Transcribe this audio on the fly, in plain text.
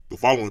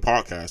following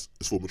podcast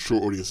is for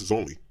mature audiences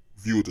only.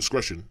 Viewer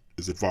discretion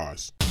is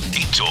advised.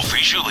 It's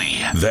officially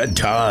that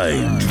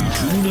time to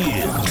tune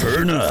in,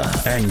 turn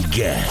up, and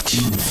get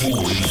in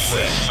full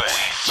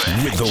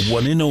effect with the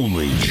one and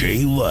only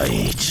Jay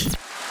Light.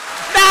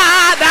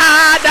 Nah,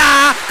 nah,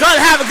 nah, gonna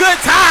have a good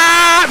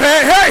time.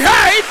 Hey, hey,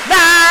 hey.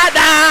 Nah,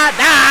 nah,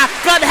 nah,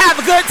 gonna have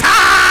a good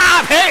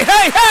time. Hey,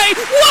 hey, hey.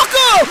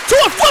 Welcome to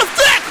A Full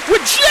Effect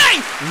with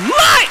Jay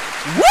Light.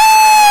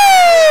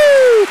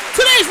 Woo!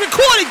 Today's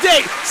recording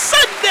date,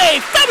 Sunday,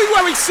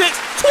 February 6th,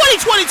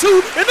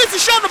 2022, and this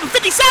is show number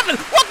 57.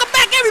 Welcome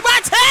back,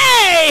 everybody.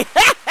 Hey,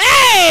 hey,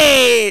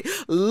 hey.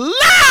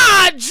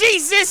 Lord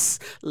Jesus,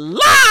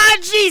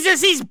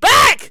 he's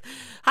back.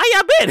 How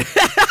y'all been?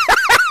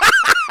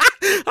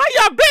 How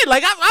y'all been?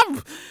 Like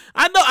I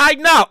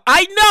know.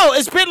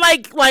 It's been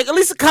like at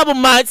least a couple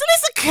months.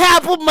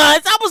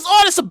 I was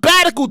on a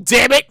sabbatical,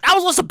 damn it. I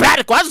was on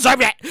sabbatical. I deserve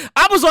that.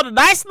 I was on a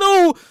nice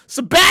little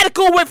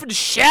sabbatical, went for the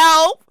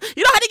show.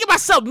 You know, I had to get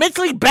myself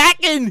mentally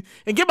back and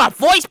get my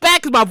voice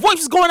back because my voice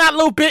was going out a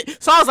little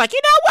bit. So I was like,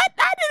 you know what?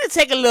 I need to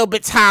take a little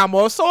bit time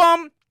off. So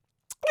I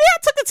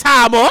took the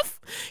time off.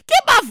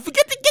 Get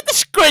the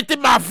strength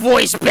in my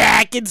voice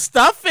back and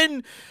stuff.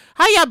 And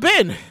how y'all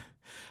been?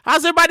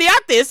 How's everybody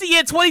out there? It's the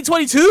year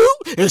 2022?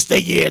 It's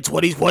the year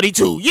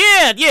 2022.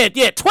 Yeah,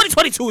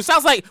 2022. It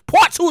sounds like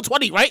part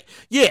 220, right?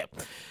 Yeah.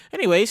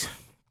 Anyways,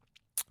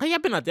 how y'all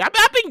been out there?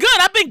 I've been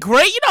good. I've been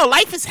great. You know,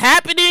 life is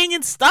happening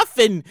and stuff.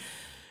 And,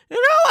 you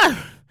know,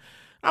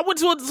 I went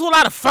to a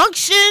lot of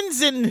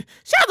functions. And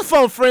shout out to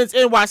Phone Friends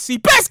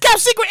NYC. Best Kept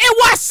Secret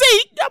NYC.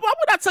 I went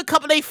out to a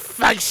couple of their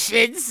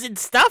functions and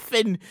stuff.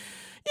 And, you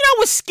know,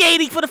 was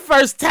skating for the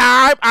first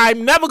time.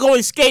 I'm never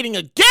going skating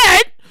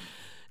again.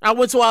 I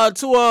went to my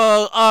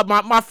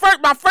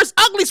first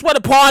ugly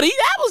sweater party.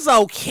 That was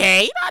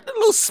okay. Not the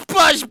little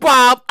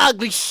SpongeBob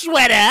ugly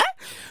sweater.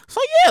 So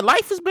yeah,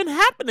 life has been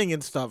happening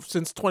and stuff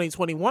since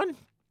 2021,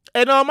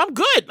 and I'm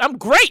good. I'm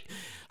great.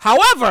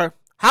 However,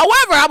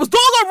 I was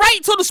doing all right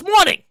until this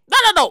morning.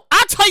 No.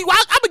 I'll tell you,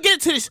 I'm gonna get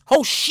into this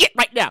whole shit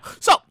right now.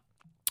 So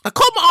I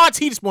called my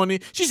auntie this morning.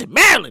 She said,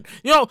 Marilyn,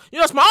 you know,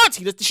 that's my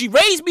auntie. She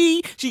raised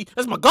me.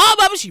 That's my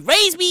godmother. She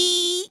raised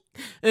me.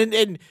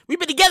 And we've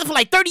been together for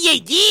like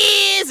 38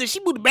 years. And she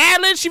moved to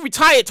Maryland. She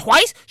retired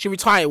twice. She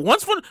retired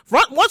once from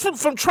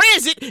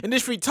transit. And then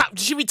she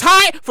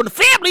retired from the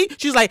family.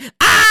 She's like,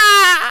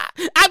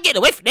 I'm getting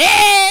away from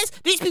this.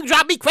 These people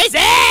drive me crazy.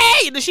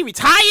 And then she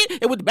retired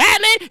and went to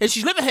Maryland. And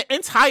she's living her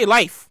entire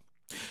life.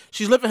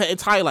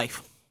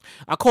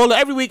 I call her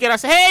every week and I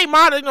say, hey,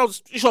 Ma, you know,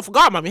 she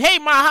forgot, mommy. Hey,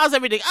 Ma, how's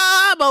everything?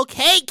 I'm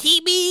okay,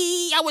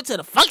 Kimi. I went to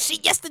the function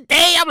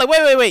yesterday. I'm like,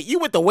 wait. You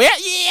went to where?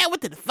 Yeah, I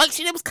went to the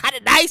function. It was kind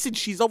of nice. And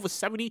she's over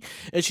 70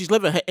 and she's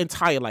living her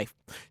entire life.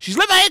 She's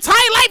living her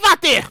entire life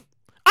out there.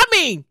 I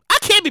mean, I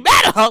can't be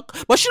mad at her,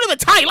 but she lived her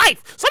entire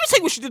life. So let me tell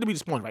you what she did to me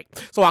this morning, right?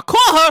 So I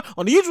call her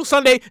on the usual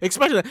Sunday,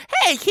 expecting her,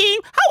 hey, Kim,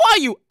 how are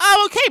you?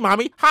 I'm okay,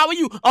 mommy. How are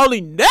you?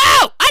 Only, no,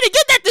 I didn't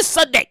get that this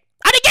Sunday.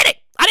 I didn't get it.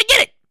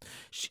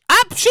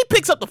 She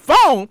picks up the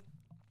phone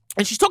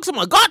and she's talking to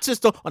my god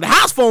sister on the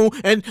house phone,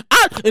 and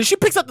she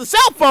picks up the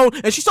cell phone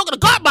and she's talking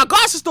to my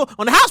god sister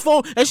on the house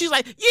phone, and she's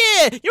like,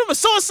 yeah, you remember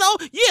so and so?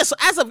 Yeah, so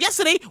as of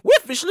yesterday, we're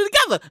officially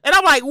together. And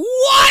I'm like,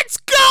 what's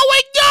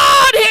going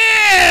on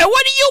here?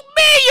 What do you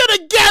mean you're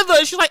together?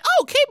 And she's like,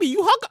 oh, KB,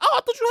 you hung up. Oh,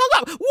 I thought you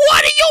hung up.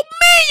 What do you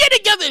mean you're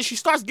together? And she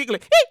starts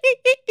giggling.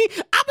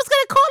 I was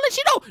gonna call and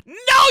she know.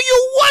 No,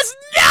 you was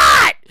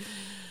not.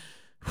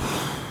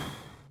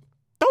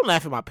 Don't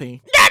laugh at my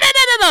pain. No.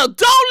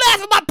 Don't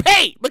laugh at my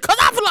pain, because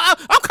I feel like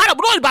I'm kind of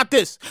annoyed about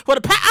this. For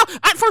the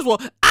first of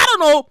all, I don't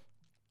know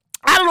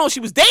if she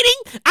was dating.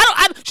 I don't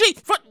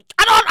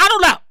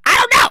know.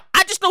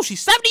 I just know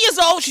she's 70 years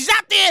old. She's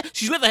out there.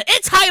 She's living her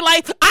entire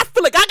life. I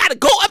feel like I gotta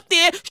go up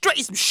there,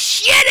 straighten some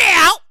shit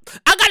out.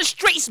 Because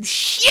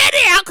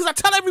I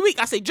tell her every week,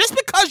 I say, just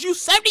because you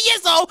 70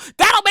 years old,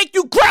 that'll make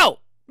you grow.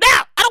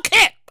 Now, I don't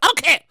care.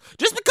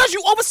 Just because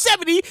you over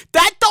 70,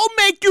 that don't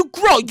make you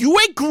grow. You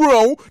ain't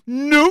grown.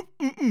 No,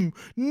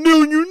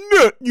 no, you're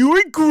not. You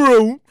ain't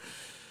grown.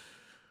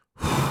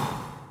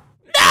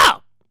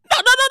 No. You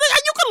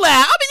can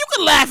laugh. I mean, you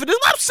can laugh at this.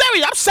 I'm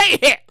serious. I'm saying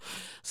it.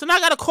 So now I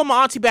gotta call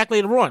my auntie back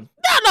later on.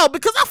 No,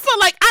 because I feel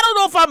like, I don't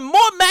know if I'm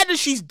more mad that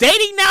she's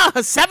dating now in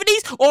her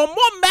 70s, or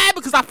more mad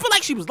because I feel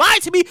like she was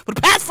lying to me for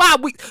the past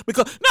 5 weeks.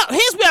 Because, no,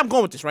 here's where I'm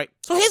going with this, right?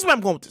 So,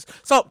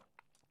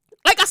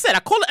 like I said, I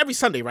call her every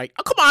Sunday, right?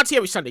 I call my auntie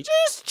every Sunday.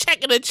 Just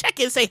check in,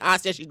 say hi,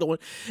 see how she's doing.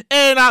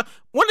 And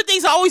one of the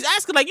things I always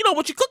ask her, like, you know,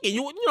 what you cooking?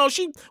 You know,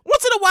 she,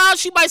 once in a while,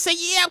 she might say,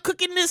 yeah, I'm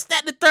cooking this,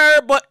 that, and the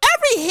third. But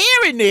every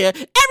here and there,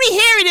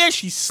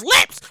 she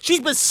slips. She's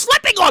been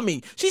slipping on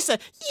me. She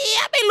said, yeah,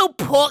 I made a little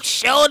pork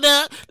shoulder,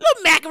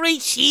 little macaroni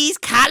cheese,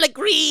 collard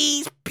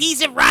greens,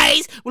 peas and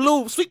rice, with a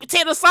little sweet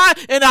potato side.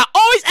 And I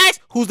always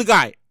ask, who's the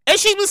guy? And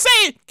she was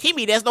saying,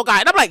 Kimi, there's no guy.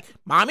 And I'm like,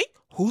 Mommy,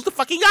 who's the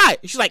fucking guy?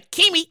 And she's like,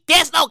 Kimi,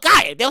 there's no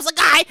guy. If there was a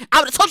guy, I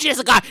would have told you there's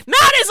a guy.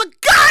 Now there's a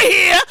guy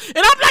here,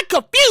 and I'm like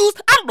confused.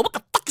 I don't know what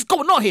the fuck is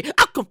going on here.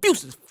 I'm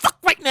confused as fuck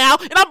right now,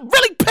 and I'm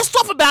really pissed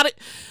off about it.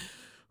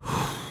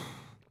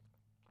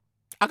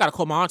 I gotta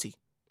call my auntie.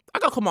 I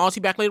gotta call my auntie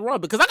back later on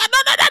because I got no.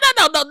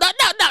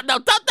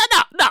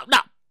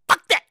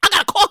 Fuck that. I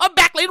gotta call her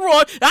back later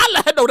on and I'll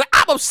let her know that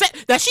I'm upset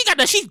that she's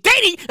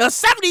dating in the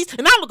 70s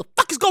and I don't know what the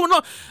fuck is going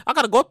on. I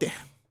gotta go up there.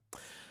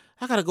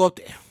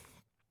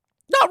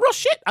 No, real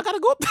shit. I gotta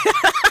go up there.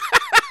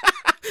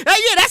 Hey,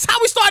 yeah, that's how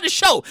we start the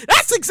show.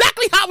 That's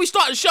exactly how we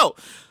start the show.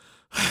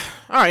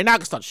 All right, now I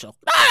can start the show.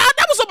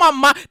 That was on my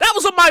mind.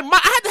 I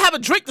had to have a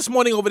drink this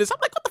morning over this. I'm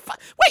like, what the fuck?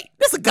 Wait,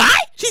 there's a guy?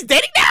 She's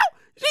dating now?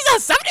 She's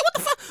at 70? What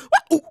the fuck?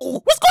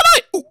 What's going on?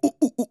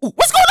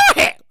 What's going on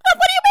here?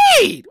 What do you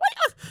mean?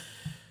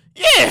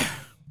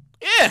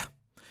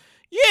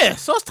 Yeah.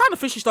 So it's time to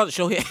officially start the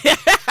show here.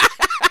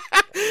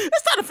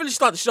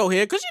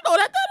 Because you know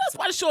that's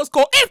why the show is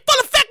called In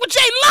Full Effect with Jay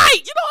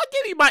Light. You know, I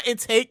give you my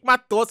intake, my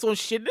thoughts on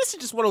shit. This is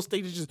just one of those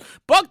things that just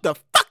bugged the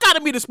fuck out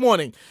of me this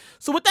morning.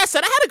 So with that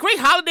said, I had a great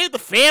holiday with the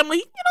family.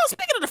 You know,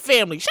 speaking of the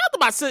family, shout out to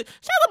my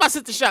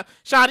sister Shawty.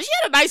 She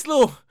had a nice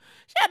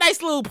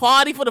little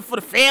party for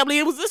the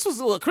family. This was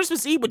a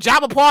Christmas Eve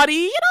pajama party.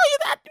 You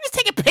know, you was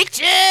taking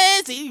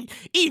pictures,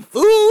 eating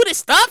food and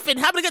stuff, and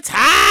having a good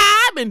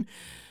time. And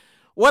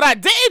what I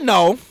didn't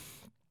know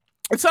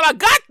until I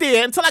got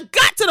to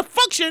the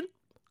function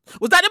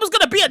was that it was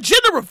gonna be a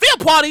gender reveal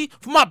party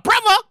for my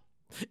brother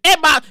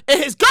and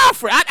his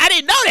girlfriend. I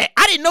didn't know that.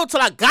 I didn't know until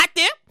I got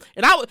there,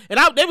 and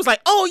they was like,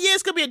 "Oh yeah,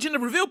 it's gonna be a gender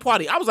reveal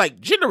party." I was like,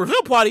 "Gender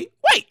reveal party?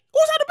 Wait,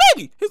 who's having a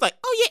baby?" He was like,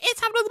 "Oh yeah,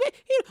 it's having another baby."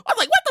 I was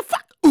like, "What the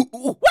fuck?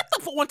 What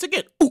the fuck?" Once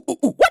again, what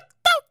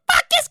the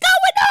fuck is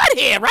going on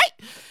here, right?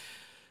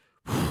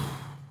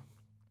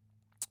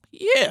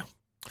 Yeah.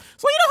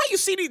 So you know how you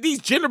see these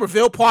gender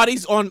reveal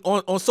parties on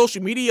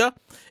social media,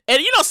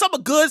 and you know some are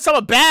good, some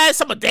are bad,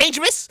 some are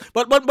dangerous,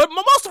 but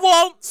most of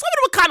all, some of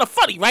them are kind of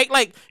funny, right?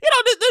 Like, you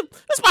know,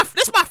 this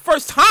is my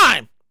first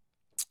time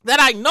that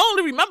I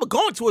normally remember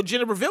going to a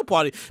gender reveal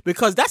party,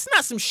 because that's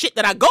not some shit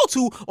that I go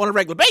to on a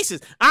regular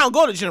basis. I don't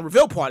go to gender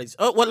reveal parties.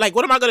 What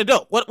am I gonna do?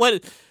 What am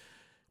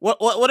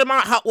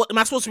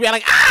I supposed to be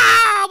like?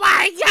 Oh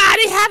my God,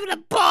 he's having a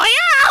boy.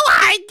 Oh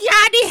my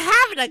God, he's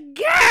having a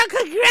girl.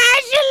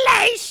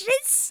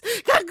 Congratulations.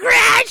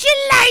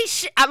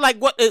 I'm like,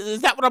 what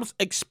is that? What I'm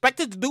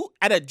expected to do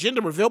at a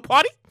gender reveal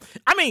party?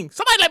 I mean,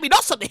 somebody let me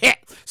know something here.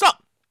 So,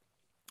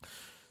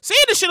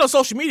 seeing this shit on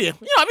social media,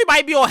 you know,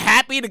 everybody be all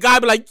happy. The guy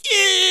be like,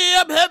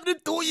 yeah, I'm having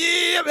it too.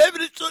 Yeah, I'm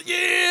having it too.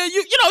 Yeah,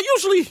 you know,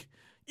 usually,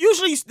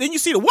 then you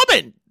see the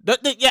woman.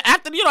 After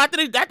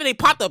they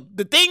pop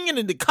the thing and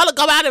then the color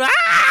come out and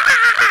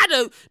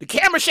the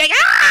camera shake.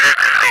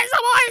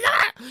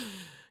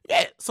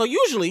 Yeah. So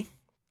usually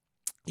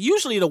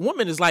the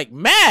woman is like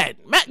mad,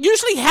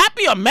 usually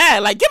happy or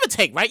mad, like give or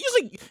take, right?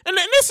 Usually, and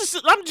this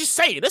is, I'm just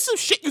saying, this is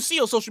shit you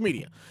see on social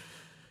media.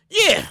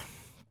 Yeah.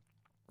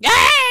 Hey,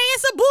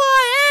 it's a boy.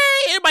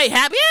 Hey, everybody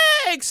happy.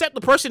 Yeah, except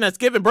the person that's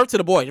giving birth to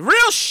the boy.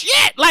 Real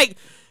shit. Like,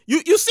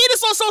 you see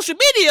this on social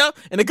media,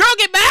 and the girl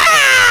get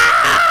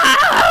mad,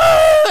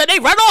 and they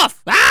run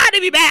off. They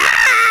be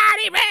mad.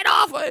 They ran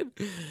off.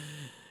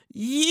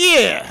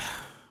 Yeah.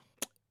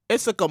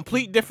 It's a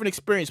complete different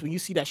experience when you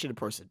see that shit in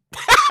person.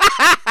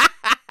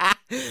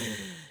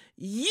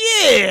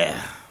 Yeah.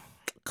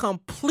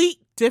 Complete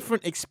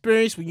different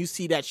experience when you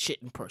see that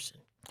shit in person.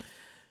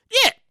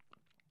 Yeah.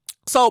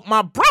 So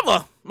my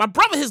brother,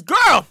 his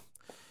girl,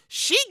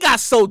 she got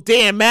so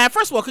damn mad.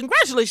 First of all,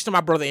 congratulations to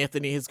my brother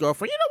Anthony and his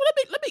girlfriend. You know,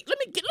 let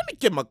me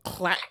give him a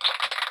clap.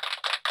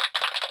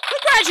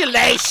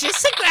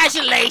 Congratulations. They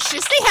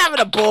having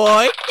a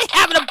boy.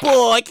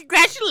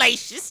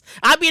 Congratulations.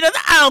 I'll be another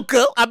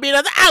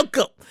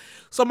uncle.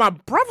 So my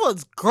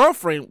brother's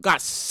girlfriend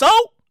got so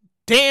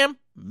damn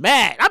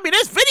mad. I mean,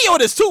 there's video of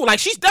this too. Like,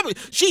 she's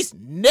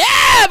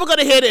never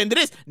gonna hear the end of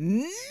this.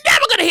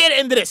 Never gonna hear the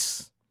end of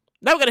this.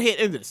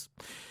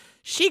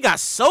 She got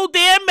so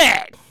damn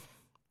mad.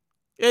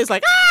 It's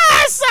like,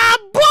 it's a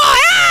boy.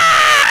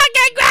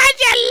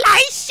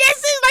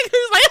 Congratulations.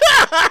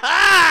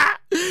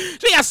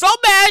 She got so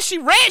mad, she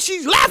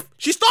left.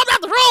 She stormed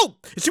out the room.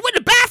 And she went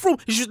in the bathroom.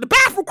 And she was in the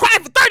bathroom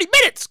crying for 30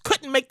 minutes.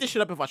 Couldn't make this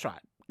shit up if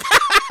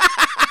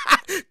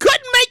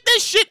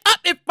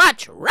I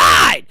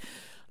tried.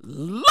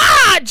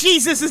 Lord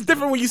Jesus, is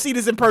different when you see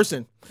this in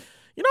person.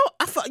 You know,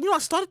 I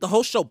started the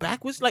whole show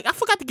backwards. Like, I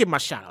forgot to give my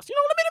shout outs. You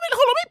know, let me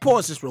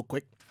pause this real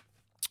quick.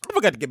 I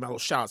forgot to give my little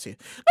shout outs here.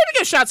 Let me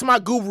give a shout out to my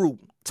guru,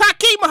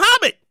 Taki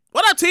Muhammad.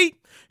 What up, T?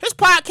 His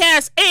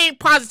podcast, Aim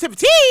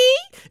Positivity,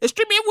 is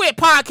streaming everywhere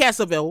podcasts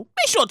available.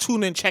 Make sure to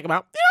tune in and check him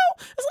out. You know,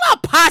 there's a lot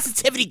of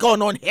positivity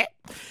going on here.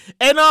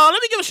 And let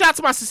me give a shout out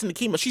to my sister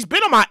Nakima. She's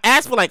been on my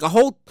ass for like a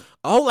whole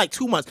like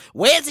 2 months.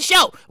 Where's the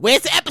show?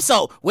 Where's the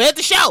episode? Where's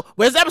the show?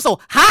 Where's the episode?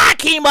 Hi,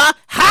 Kima.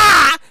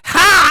 Ha.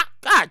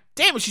 God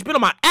damn it, she's been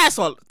on my ass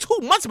for 2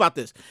 months about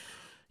this.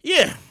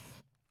 Yeah.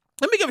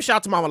 Let me give a shout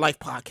out to Mama Life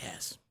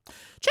Podcast.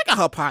 Check out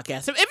her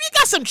podcast. If you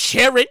got some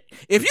cheering,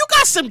 and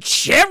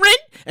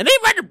they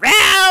run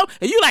around,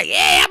 and you like,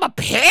 yeah, I'm a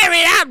parent.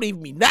 I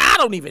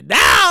don't even know.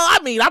 I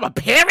mean, I'm a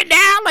parent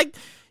now. Like,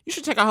 you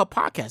should check out her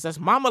podcast. That's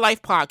Mama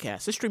Life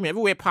Podcast. It's streaming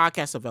everywhere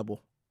podcasts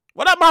available.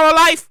 What up, Mama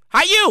Life?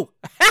 How you?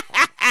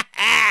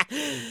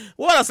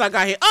 What else I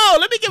got here? Oh,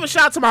 let me give a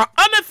shout out to my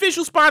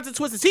unofficial sponsor,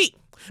 Twisted Tea.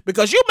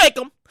 Because you make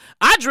them,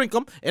 I drink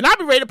them, and I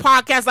be ready to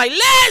podcast like,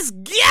 let's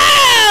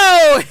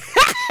go!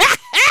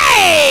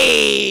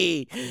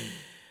 Hey!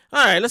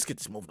 All right, let's get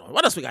this moving on.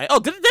 What else we got?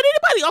 Oh, did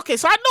anybody? Okay,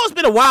 so I know it's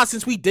been a while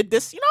since we did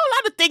this. You know, a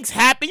lot of things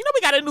happen. You know,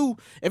 we got a new.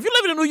 If you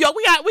live in New York,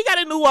 we got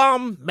a new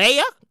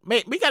mayor.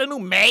 We got a new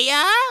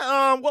mayor.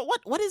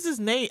 What is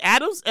his name?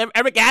 Adams?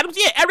 Eric Adams?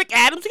 Yeah, Eric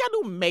Adams. We got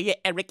a new mayor,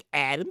 Eric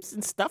Adams,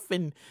 and stuff.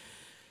 And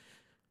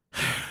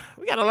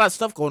we got a lot of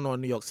stuff going on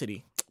in New York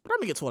City. But let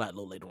me get to all that a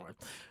little later on.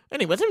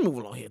 Anyways, let me move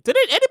along here. Did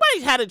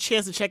anybody had a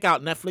chance to check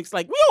out Netflix?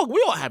 Like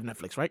we all have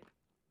Netflix, right?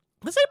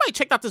 Has anybody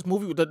checked out this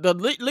movie,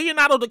 the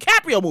Leonardo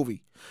DiCaprio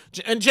movie,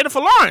 and Jennifer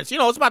Lawrence? You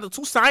know, it's about the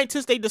two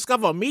scientists. They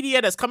discover a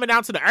meteor that's coming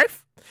down to the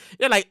Earth.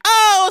 They're like,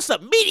 oh, it's a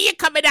meteor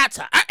coming down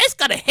to Earth. It's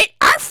gonna hit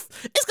Earth.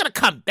 It's gonna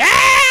come down.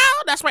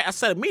 That's right. I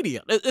said a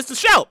meteor. It's the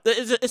show.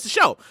 It's the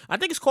show. I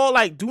think it's called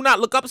like Do Not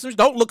Look Up.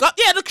 Don't Look Up.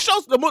 Yeah, the show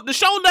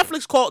on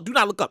Netflix called Do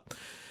Not Look Up.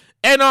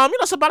 And you know,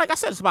 it's about, like I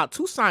said, it's about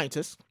two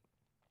scientists.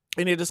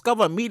 And they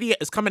discover a meteor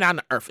is coming down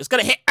to Earth. It's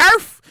gonna hit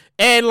Earth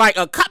in like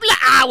a couple of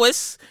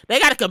hours. They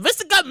gotta convince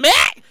the government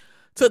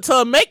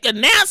to make an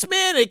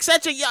announcement,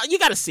 etc. You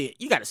gotta see it.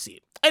 You gotta see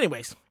it.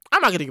 Anyways,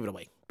 I'm not gonna give it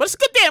away, but it's a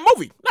good damn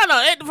movie.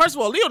 No. First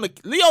of all, Leo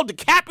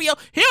DiCaprio,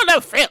 he'll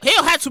never fail.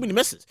 He'll have too many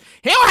misses.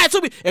 He'll have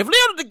too many. If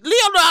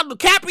Leonardo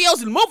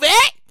DiCaprio's in the movie,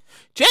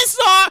 chances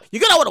are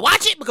you're gonna want to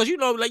watch it because you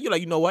know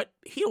what?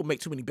 He don't make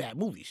too many bad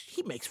movies.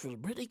 He makes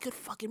really good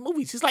fucking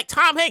movies. He's like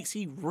Tom Hanks.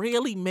 He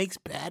really makes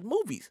bad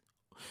movies.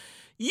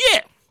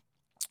 Yeah.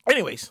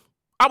 Anyways,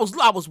 I was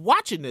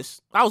watching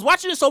this. I was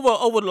watching this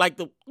over like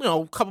the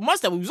couple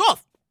months that we was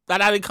off.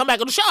 That I didn't come back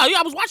on the show. Yeah,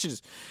 I was watching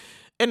this,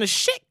 and the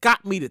shit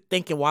got me to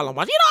thinking while I'm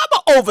watching. You know,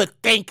 I'm an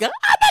overthinker.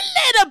 I'm a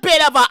little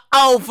bit of an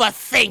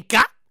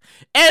overthinker,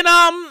 and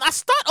I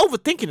start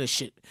overthinking this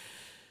shit.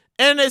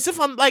 And as if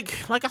I'm like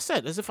I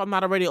said, as if I'm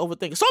not already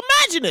overthinking. So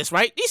imagine this,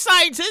 right? These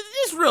scientists,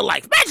 this is real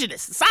life. Imagine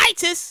this,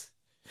 scientists.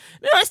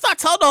 You know, they start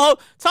telling the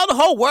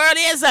whole world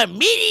there's a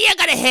meteor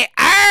gonna hit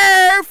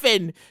Earth,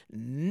 and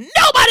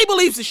nobody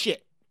believes the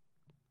shit.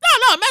 No,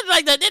 imagine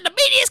like the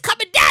meteor's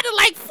coming down in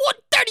like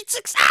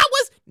 36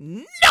 hours.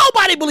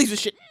 Nobody believes the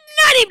shit.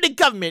 Not even the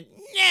government.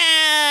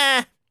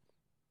 Nah.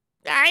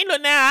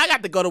 I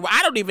got to go to work.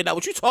 I don't even know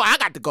what you talking. I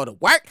got to go to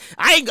work.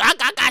 I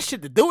got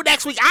shit to do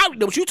next week. I don't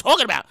know what you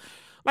talking about.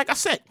 Like I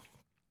said,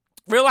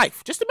 real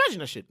life. Just imagine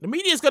that shit. The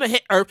media is gonna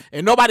hit Earth,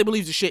 and nobody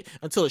believes the shit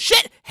until the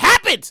shit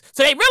happens.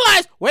 So they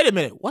realize, wait a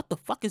minute, what the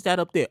fuck is that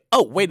up there?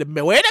 Oh, wait a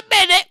minute.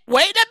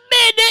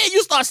 And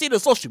you start seeing the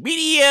social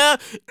media.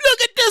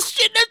 Look at this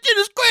shit. That shit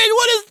is crazy.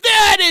 What is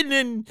that? And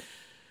then,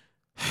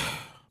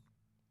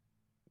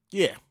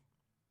 yeah.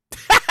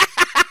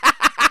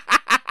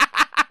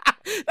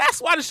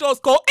 That's why the show is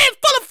called In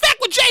Full Effect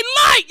with Jay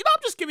Light. You know,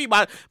 I'm just giving you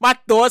my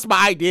thoughts,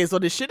 my ideas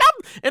on this shit.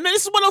 And then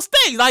this is one of those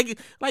things, like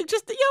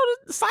just the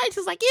science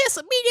is like, yeah,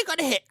 some meteor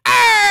gonna hit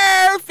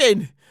Earth,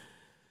 and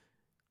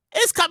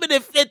it's coming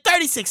in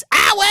 36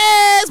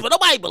 hours, but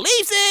nobody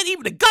believes it.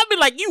 Even the government,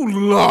 like, you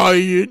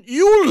lying.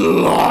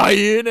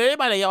 And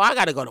everybody, yo, I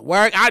gotta go to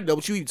work. I know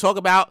what you even talk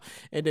about.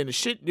 And then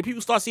the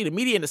people start seeing the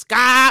meteor in the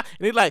sky, and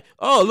they're like,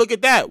 oh, look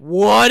at that.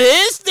 What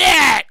is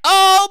that?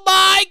 Oh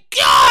my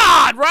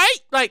God, right?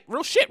 Like,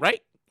 real shit,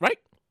 right?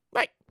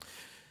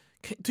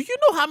 Do you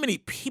know how many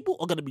people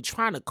are gonna be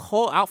trying to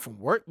call out from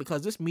work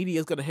because this meteor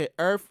is gonna hit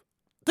Earth?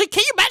 Can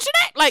you imagine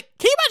that? Like,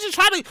 can you imagine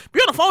trying to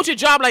be on the phone with your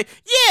job like,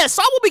 yeah,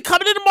 someone will be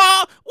coming in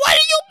tomorrow. What do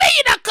you mean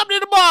you're not coming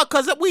in tomorrow?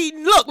 Because we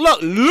look.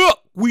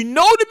 We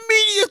know the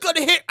meteor is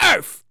gonna hit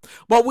Earth,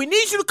 but we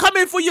need you to come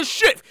in for your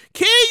shift.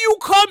 Can you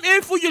come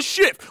in for your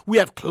shift? We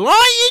have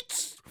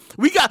clients.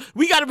 We got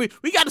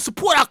to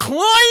support our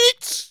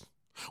clients.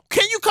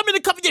 Can you come in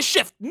and cover your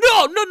shift?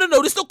 No.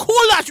 There's no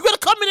call outs. You gotta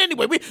come in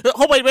anyway. Wait.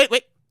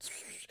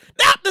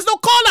 No, there's no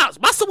call outs.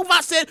 My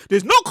supervisor said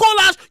there's no call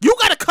outs. You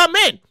gotta come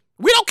in.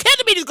 We don't care if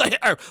the meteor's gonna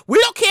hit Earth. We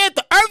don't care if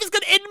the Earth is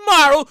gonna end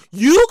tomorrow.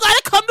 You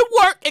gotta come to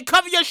work and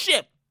cover your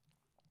shift.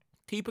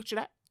 Can you picture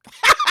that?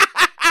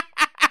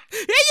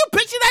 Can you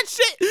picture that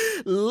shit?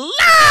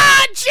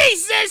 Lord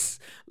Jesus!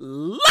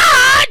 You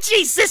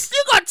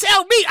gonna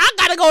tell me I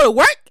gotta go to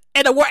work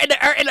and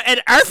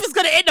the Earth is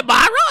gonna end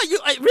tomorrow? You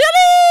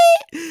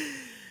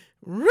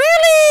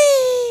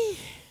really?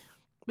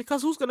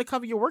 Because who's gonna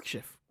cover your work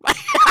shift?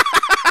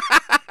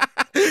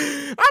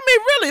 I mean,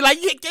 really, like,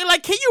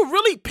 can you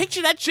really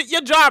picture that shit? Your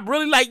job,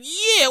 really, like,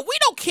 yeah, we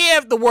don't care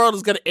if the world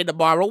is gonna end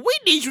tomorrow. We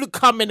need you to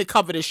come in and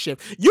cover this shit.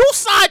 You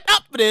signed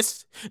up for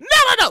this.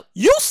 No.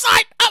 You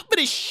signed up for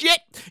this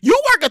shit. You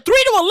work at 3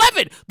 to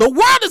 11. The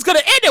world is gonna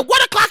end at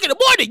 1 o'clock in the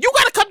morning. You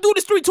gotta come do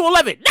this 3 to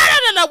 11.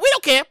 No. We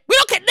don't care.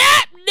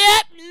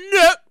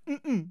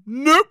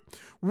 Nope.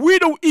 We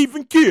don't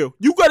even care.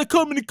 You gotta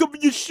come in and cover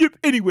your shit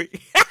anyway.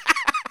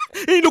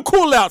 Ain't no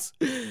call outs.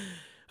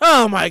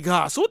 Oh my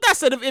God. So with that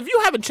said, if you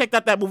haven't checked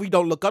out that movie,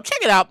 Don't Look Up, check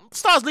it out.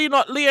 Stars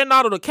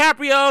Leonardo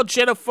DiCaprio,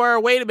 Jennifer,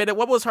 wait a minute,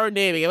 what was her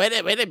name? Wait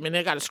a minute,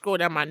 I gotta scroll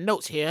down my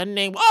notes here. Her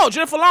name,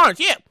 Jennifer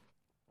Lawrence, yeah.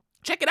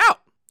 Check it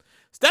out.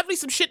 It's definitely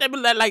some shit that's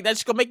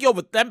gonna make you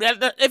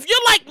overthink. If you're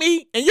like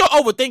me and you're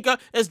an overthinker,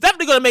 it's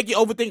definitely gonna make you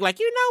overthink. Like,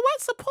 you know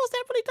what? Suppose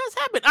that really does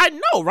happen. I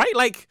know, right?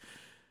 Like,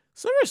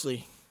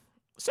 seriously.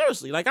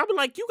 Like, I'm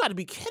like, you gotta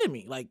be kidding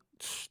me. Like,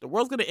 the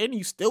world's gonna end.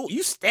 You still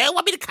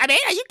want me to come in?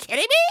 Are you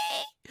kidding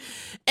me?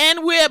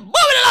 And we're moving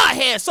along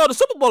here. So the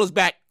Super Bowl is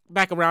back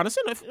around.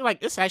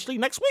 It's actually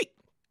next week.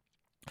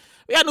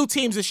 We got new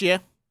teams this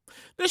year.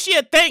 This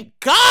year, thank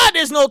God,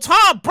 there's no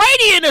Tom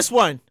Brady in this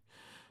one.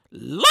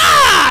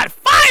 Lord,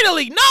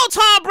 finally, no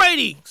Tom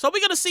Brady. So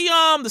we're gonna see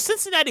the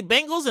Cincinnati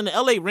Bengals and the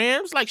LA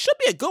Rams. Like, should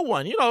be a good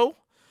one, you know.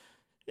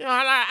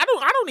 I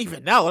don't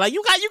even know. Like,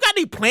 you got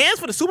any plans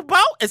for the Super Bowl?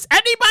 Is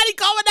anybody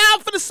going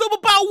out for the Super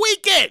Bowl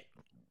weekend?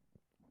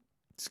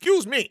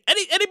 Excuse me.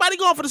 Anybody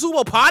going for the Super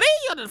Bowl party?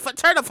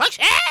 Turn the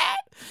function?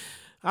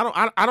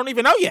 I don't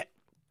even know yet.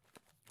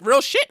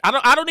 Real shit.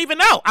 I don't even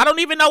know. I don't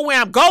even know where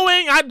I'm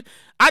going.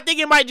 I think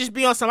it might just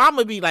be on some. I'm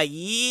gonna be like,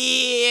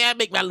 yeah,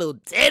 make my little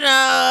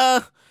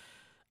dinner.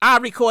 I'll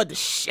record the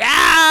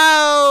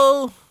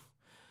show.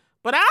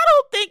 But I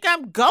don't think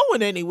I'm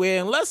going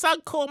anywhere unless I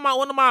call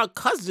one of my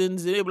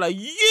cousins and they be like,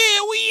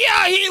 yeah, we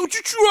out here. What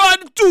you trying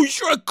to do? You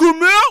trying to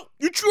come out?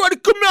 You trying to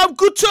come out?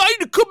 Good time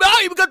to come out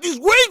here. We got these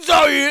wings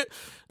out here.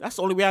 That's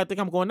the only way I think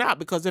I'm going out,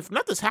 because if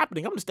nothing's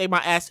happening, I'm going to stay my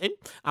ass in.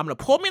 I'm going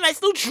to pour me a nice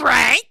little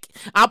drink.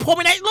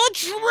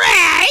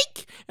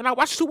 And I'll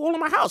watch Super Bowl in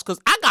my house, because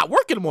I got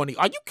work in the morning.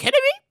 Are you kidding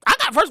me?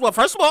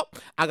 First of all,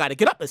 I got to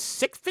get up at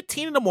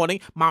 6:15 in the morning.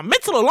 My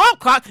mental alarm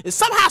clock is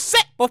somehow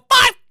set for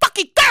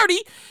 5:30.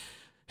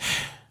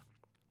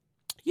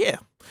 Yeah.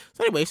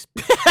 So anyways,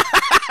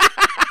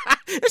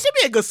 it should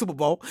be a good Super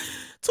Bowl.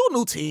 2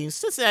 new teams,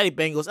 Cincinnati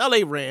Bengals,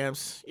 LA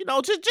Rams. You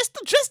know, just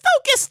don't get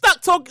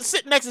stuck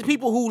sitting next to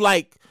people who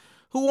want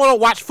to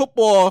watch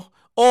football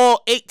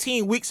all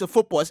 18 weeks of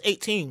football. It's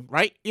 18,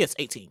 right? Yes,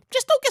 18.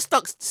 Just don't get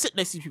stuck sitting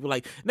next to people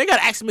like, they got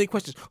to ask me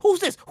questions. Who's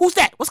this? Who's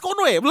that? What's going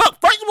on here? Look,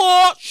 first of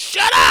all,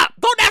 shut up.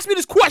 Don't ask me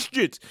these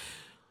questions.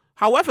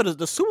 However,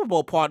 the Super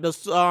Bowl part, the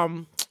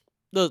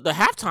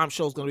halftime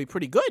show is going to be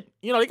pretty good.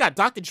 You know, they got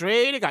Dr.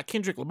 Dre, they got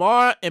Kendrick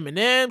Lamar,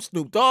 Eminem,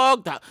 Snoop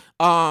Dogg,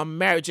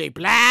 Mary J.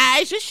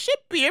 Blige. It should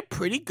be a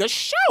pretty good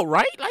show,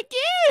 right? Like,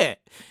 yeah.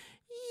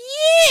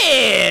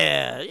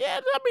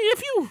 I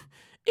mean,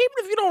 even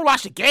if you don't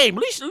watch the game,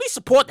 at least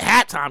support the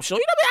halftime show.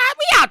 You know,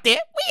 we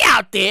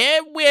out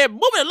there. We're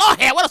moving along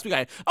here. What else we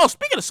got? Oh,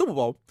 speaking of Super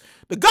Bowl,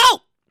 the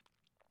GOAT.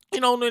 You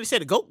know, when they say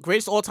the GOAT,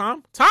 greatest of all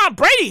time, Tom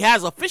Brady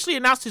has officially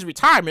announced his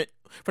retirement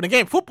from the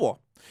game of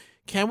football.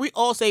 Can we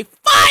all say,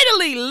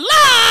 finally,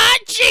 Lord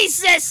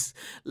Jesus,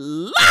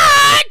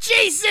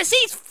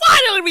 he's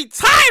finally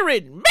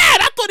retiring. Man,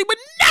 I thought he would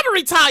never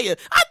retire.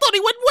 I thought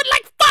he would win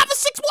like 5 or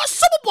 6 more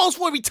Super Bowls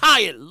before he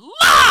retired.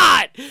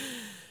 Lord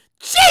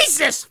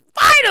Jesus,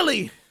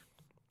 finally.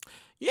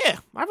 Yeah,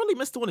 I really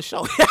miss doing the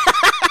show.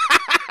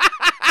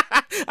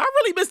 I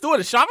really miss doing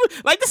the show.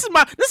 Like, this is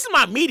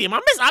my medium.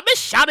 I miss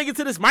shouting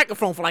into this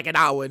microphone for like an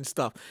hour and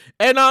stuff.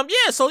 And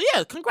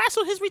congrats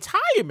on his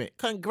retirement.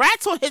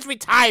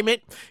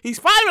 He's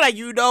finally like,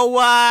 you know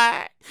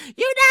what?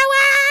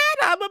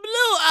 I'm a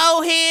little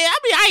old here. I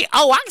mean,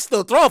 I can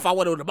still throw if I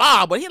want to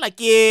tomorrow, but he's like,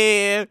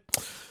 yeah,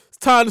 it's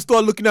time to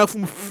start looking out for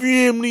my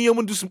family. I'm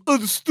gonna do some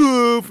other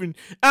stuff, and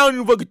I don't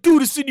know if I can do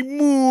this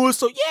anymore.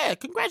 So yeah,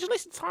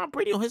 congratulations to Tom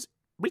Brady on his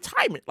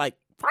retirement. Like,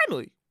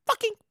 finally.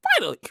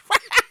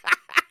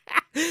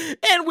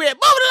 And we're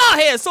moving along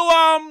here. So,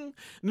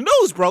 the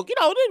news broke. You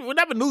know,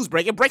 whenever news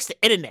break, it breaks the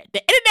internet.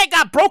 The internet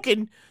got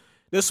broken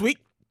this week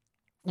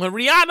when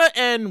Rihanna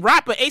and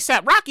rapper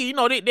A$AP Rocky, you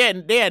know,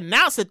 they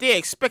announced that they're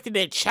expecting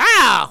their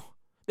child,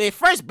 their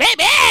first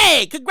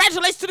baby.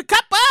 Congratulations to the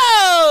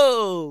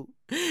couple.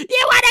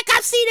 You wanna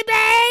come see the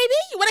baby?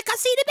 Come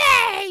see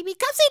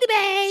the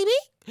baby.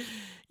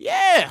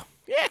 Yeah,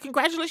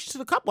 congratulations to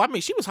the couple. I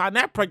mean, she was hiding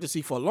that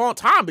pregnancy for a long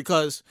time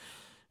because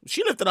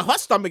she lifted up her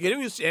stomach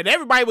and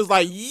everybody was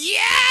like,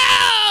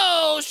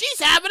 yo, she's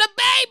having a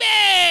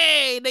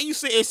baby. Then you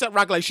see A$AP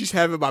Rocky like, she's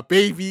having my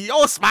baby.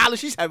 Oh, smiling,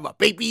 she's having my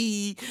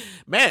baby.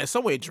 Man,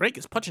 somewhere Drake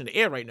is punching the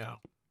air right now.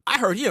 I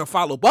heard he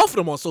unfollowed both of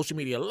them on social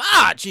media.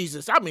 Lord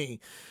Jesus, I mean,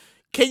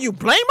 can you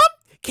blame him?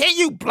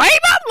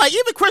 Like,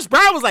 even Chris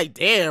Brown was like,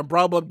 damn,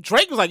 bro. But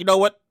Drake was like, you know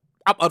what?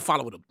 I'm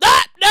unfollowing him.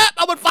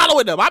 I'm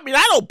unfollowing them. I mean,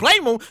 I don't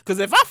blame him, because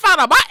if I found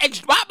out my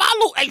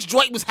little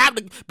ex-joint was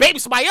having a baby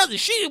with somebody else and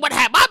she didn't want to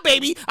have my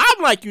baby,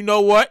 I'm like, you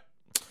know what?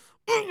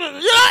 Not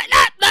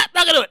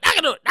gonna do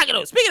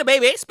it. Speaking of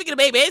babies,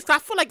 I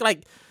feel like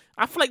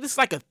this is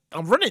like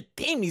I'm running a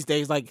theme these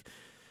days. Like,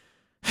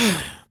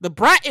 the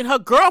brat and her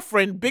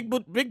girlfriend, Big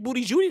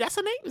Booty Judy, that's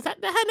her name? Is that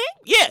her name?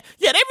 Yeah.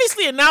 They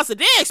recently announced that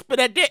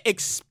they're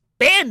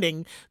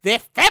expanding their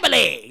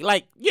family.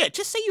 Like, yeah,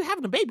 just say you're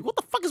having a baby. What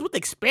the fuck is with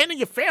expanding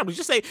your family?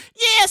 Just say,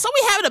 yeah, so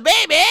we having a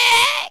baby.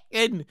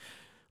 And,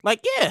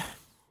 like, yeah,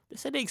 they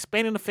said they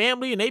expanding the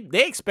family and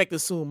they expect it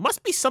soon.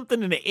 Must be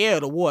something in the air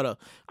or the water.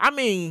 I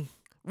mean,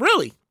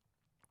 really,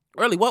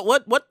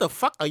 what the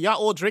fuck are y'all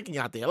all drinking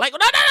out there? Like,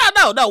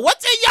 no.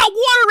 What's in y'all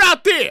water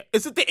out there?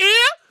 Is it the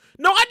air?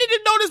 No, I need to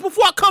know this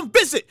before I come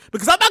visit,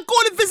 because I'm not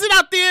going to visit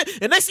out there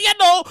and next thing I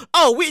know,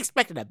 oh, we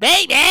expecting a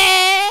baby.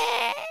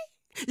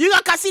 You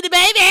gonna come see the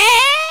baby?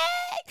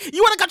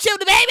 You wanna come chill with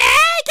the baby?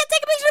 Come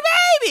take a picture of the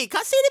baby.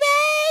 Come see the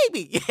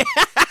baby.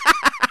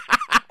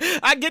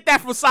 I get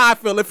that from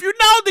Seinfeld. If you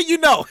know, then you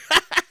know.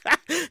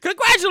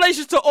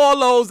 Congratulations to all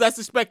those that's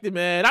expected,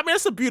 man. I mean,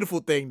 it's a beautiful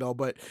thing, though,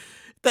 but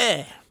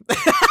there.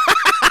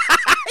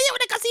 You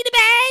wanna come see the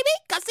baby?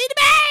 Come see the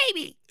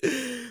baby.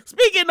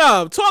 Speaking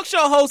of, talk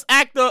show host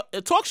and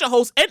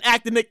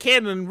actor Nick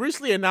Cannon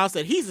recently announced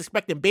that he's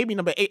expecting baby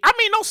number 8. I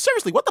mean, no,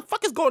 seriously, what the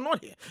fuck is going on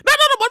here? No,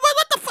 what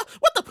the fuck?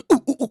 What the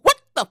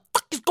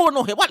fuck is going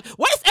on here? What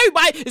is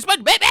everybody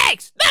expecting baby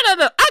eggs?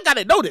 No, I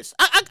gotta know this.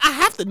 I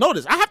have to know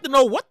this. I have to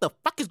know what the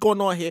fuck is going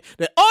on here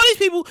that all these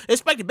people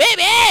expecting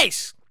baby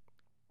eggs.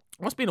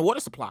 Must be in the water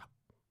supply.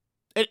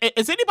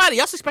 Is anybody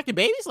else expecting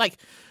babies?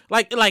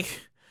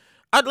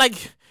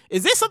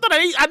 Is this something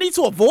I need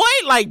to avoid?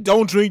 Like,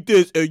 don't drink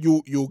this and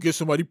you'll get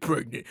somebody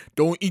pregnant.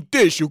 Don't eat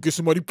this, you'll get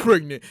somebody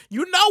pregnant.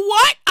 You know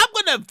what? I'm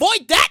gonna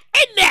avoid that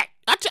and that.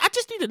 I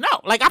just need to know.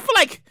 Like, I feel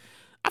like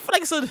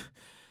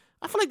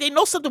they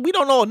know something we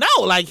don't all know.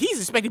 Like, he's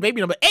expecting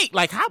baby number 8.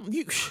 Like, how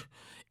you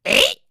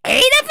 8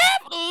 of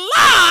them?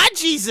 Lord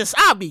Jesus,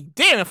 I'll be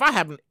damned if I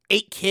have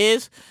 8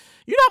 kids.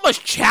 You know how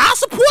much child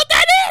support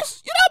that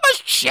is? You know how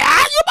much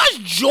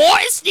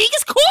Jordan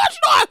sneakers cost?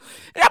 You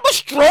know how much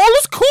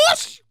strollers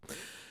cost?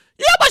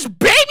 You know how much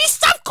baby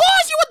stuff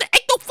costs? You want the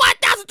Ecto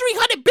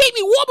 5300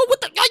 baby warmer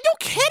with the... Are you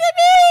kidding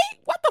me?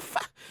 What the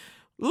fuck?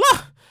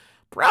 Look,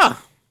 bruh.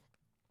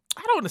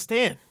 I don't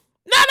understand.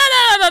 No.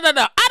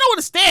 I don't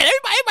understand.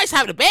 Everybody's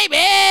having a baby.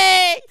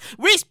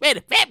 We expect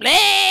a family.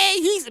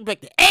 He's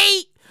expecting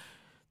 8.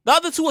 The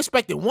other 2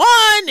 expected 1.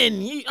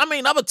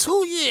 And, number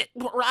 2, yeah.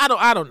 I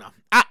don't know.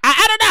 I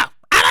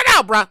don't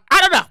know, bruh.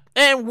 I don't know.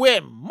 And we're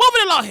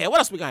moving along here. What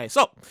else we got here?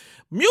 So...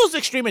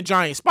 music streaming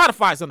giant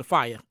Spotify's under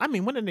fire. I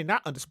mean, when are they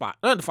not under fire?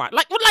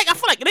 Like I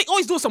feel like they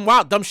always do some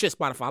wild dumb shit.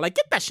 Spotify, like,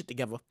 get that shit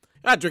together.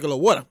 I drink a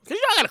little water because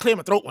I gotta clear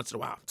my throat once in a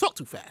while. Talk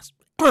too fast.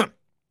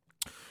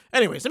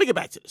 Anyways, let me get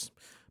back to this.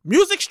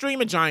 Music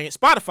streaming giant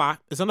Spotify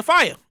is under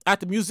fire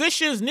after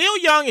musicians Neil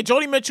Young and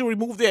Joni Mitchell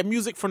removed their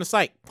music from the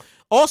site.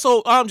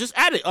 Also, just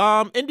added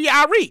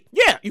India.Arie.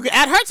 Yeah, you can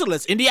add her to the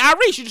list.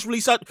 India.Arie, she just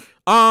released her,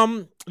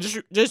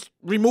 just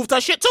removed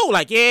her shit too.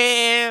 Like,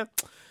 yeah.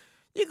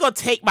 You're gonna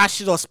take my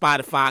shit on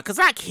Spotify, because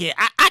I can't.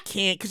 I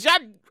can't, because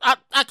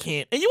I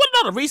can't. And you wanna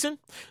know the reason?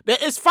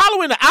 That it's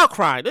following the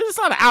outcry. This is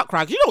not an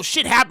outcry, because you know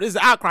shit happened, it's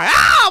an outcry.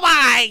 Oh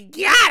my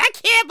God, I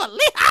can't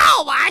believe,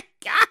 oh my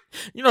God.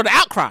 You know, the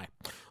outcry.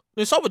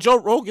 It's over Joe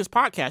Rogan's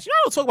podcast. You know,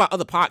 I don't talk about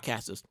other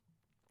podcasters.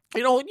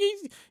 You know,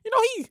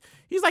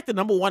 he's like the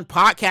number 1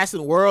 podcast in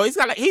the world.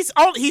 He's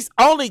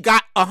only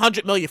got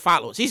 100 million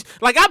followers. He's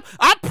like, I'm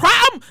lucky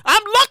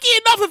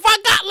enough if I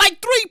got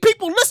like 3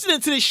 people listening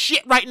to this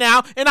shit right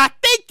now, and I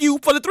thank you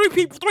for the 3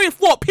 or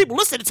 4 people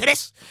listening to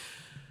this.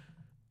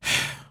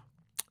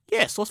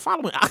 Yeah, so it's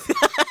following.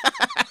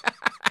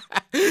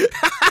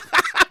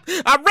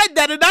 I read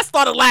that and I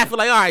started laughing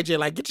like, all right, Jay,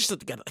 like, get your shit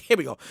together. Here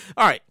we go.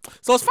 All right,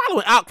 so it's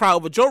following outcry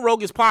over Joe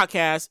Rogan's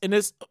podcast and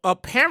this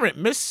apparent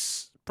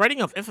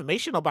spreading of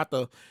information about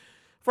the...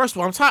 First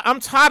of all, I'm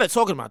tired of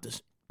talking about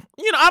this.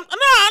 You know, I don't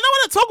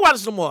want to talk about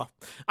this no more.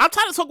 I'm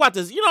tired of talking about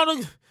this. You know,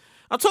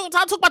 I'm tired of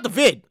talking about the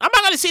vid. I'm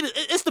not going to say this.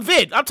 It's the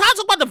vid. I'm tired of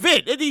talking about the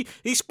vid. And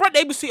he spread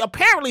ABC.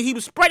 Apparently, he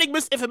was spreading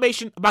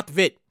misinformation about the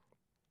vid.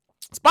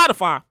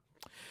 Spotify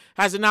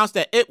has announced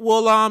that it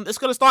will it's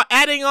going to start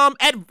adding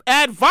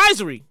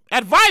advisory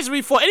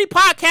for any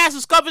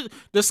podcast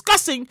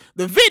discussing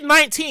the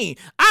vid-19.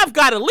 I've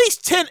got at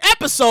least 10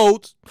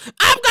 episodes.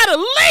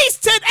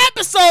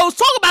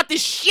 Talking about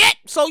this shit.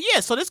 So yeah,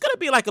 so there's going to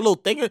be like a little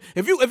thing.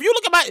 If you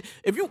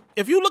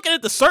look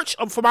at the search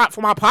for my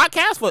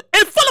podcast for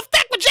In Full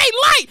Effect with Jay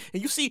Light,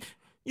 and you see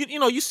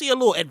you see a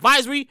little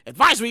advisory.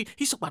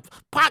 He's talking about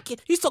podcast.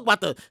 He's talking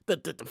about the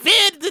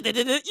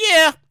vid.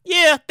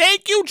 Yeah.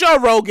 Thank you, Joe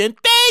Rogan.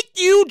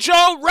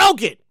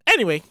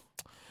 Anyway,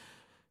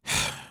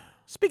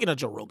 speaking of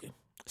Joe Rogan,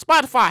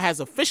 Spotify has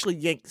officially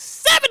yanked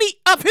 70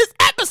 of his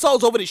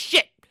episodes over this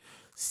shit.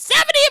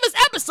 70 of his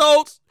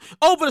episodes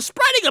over the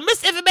spreading of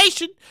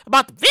misinformation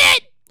about the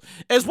vid,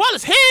 as well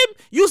as him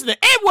using the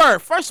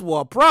N-word. First of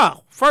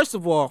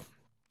all,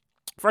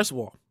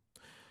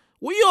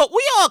 we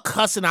all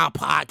cussing our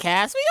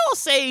podcast. We all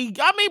say,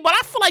 but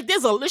I feel like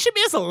there's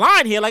a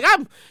line here. Like,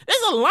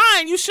 there's a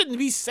line. You shouldn't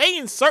be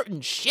saying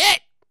certain shit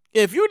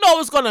if you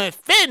know it's gonna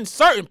offend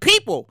certain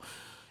people.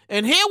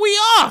 And here we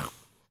are.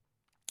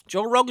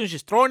 Joe Rogan's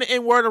just throwing the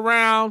N-word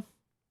around.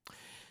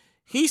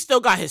 He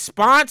still got his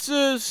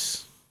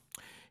sponsors.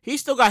 He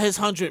still got his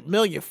 100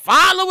 million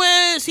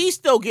followers. He's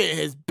still getting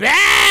his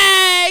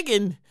bag.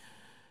 And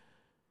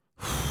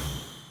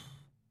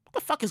what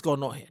the fuck is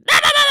going on here? No.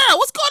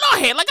 What's going on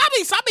here? Like, I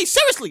mean,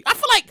 seriously. I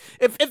feel like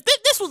if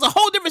this was a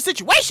whole different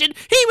situation,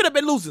 he would have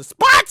been losing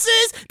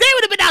sponsors. They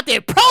would have been out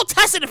there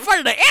protesting in front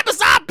of the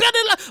Amazon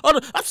building.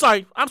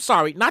 I'm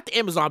sorry. Not the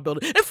Amazon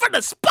building. In front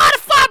of the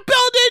Spotify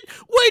building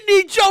We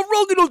need Joe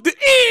Rogan on the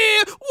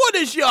air. What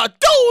is y'all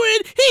doing?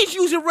 He's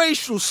using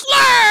racial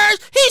slurs.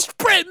 He's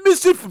spreading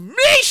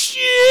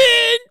misinformation.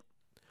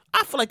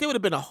 I feel like there would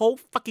have been a whole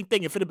fucking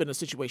thing if it had been a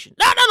situation.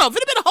 No. If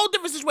it had been a whole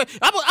different situation.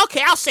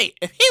 I'll say it.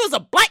 If he was a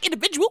black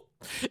individual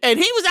and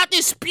he was out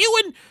there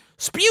spewing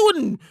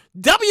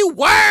W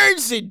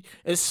words and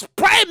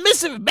spreading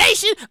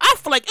misinformation, I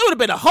feel like it would have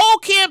been a whole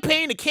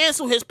campaign to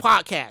cancel his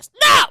podcast.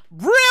 No,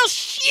 real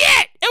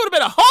shit. It would have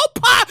been a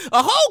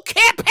whole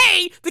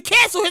campaign to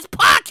cancel his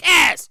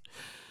podcast.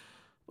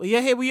 Well,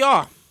 yeah, here we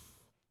are.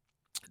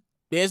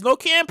 There's no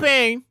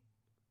campaign.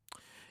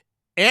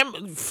 And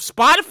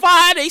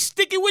Spotify, they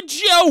sticking with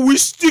Joe. We're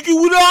sticking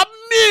with our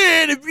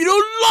man. If you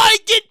don't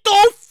like it,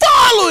 don't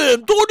follow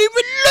him. Don't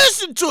even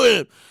listen to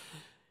him.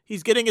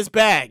 He's getting his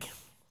bag.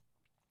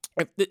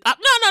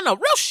 No,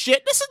 real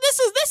shit. This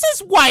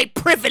is white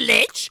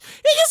privilege.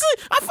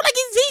 I feel like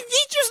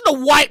he's using the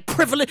white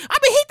privilege. I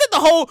mean, he did the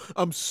whole,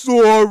 I'm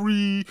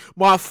sorry,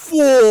 my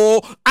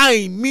fault, I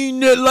ain't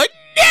mean it. Like,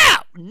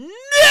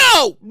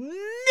 no,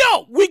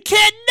 we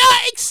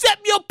cannot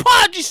accept your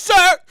apology,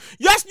 sir.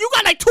 Yes, you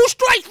got like 2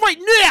 strikes right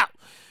now.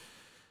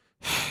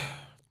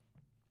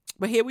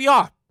 But here we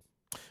are.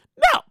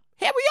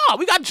 Here we are.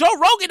 We got Joe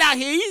Rogan out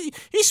here.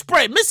 He's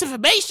spreading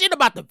misinformation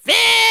about the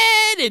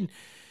vid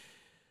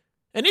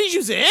and he's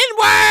using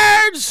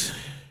N-words,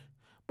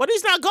 but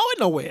he's not going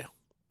nowhere.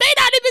 They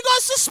not even going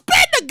to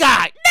suspend the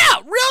guy.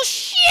 No, real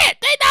shit.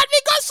 They not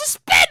even going to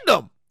suspend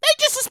him. They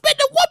just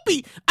suspended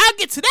Whoopi. I'll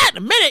get to that in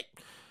a minute.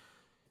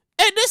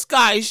 And this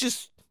guy is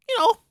just,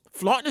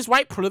 flaunting his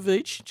white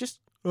privilege. Just,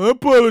 I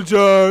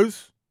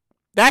apologize.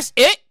 That's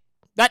it?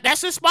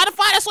 That's his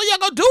Spotify? That's all y'all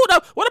gonna do?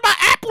 What about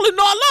Apple and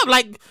all love?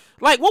 Like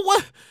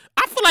what?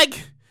 I feel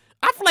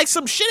like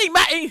some shit ain't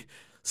matching.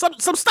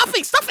 Some stuff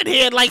in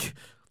here. Like,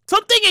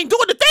 something ain't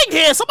doing the thing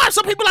here. Some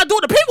people are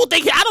doing the people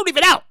thing here. I don't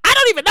even know.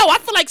 I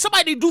feel like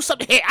somebody need to do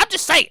something here. I'm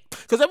just saying.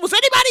 Because if it was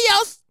anybody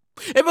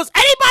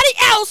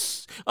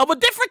else of a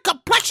different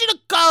complexion of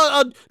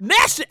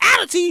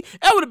nationality,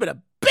 it would have been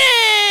a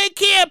big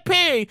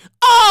campaign.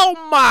 Oh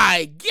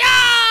my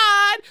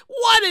God.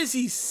 What is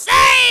he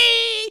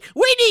saying?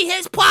 We need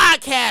his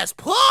podcast.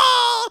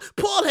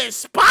 Pull his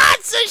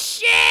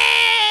sponsorship.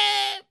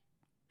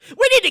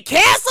 We need to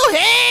cancel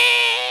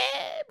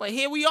him. But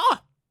here we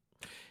are.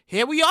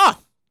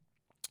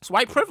 It's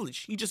white privilege.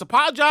 He just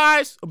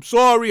apologized. I'm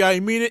sorry, I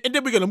didn't mean it. And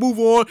then we're going to move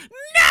on.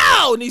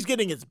 No! And he's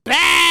getting his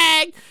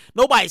bag.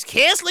 Nobody's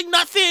canceling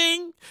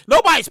nothing.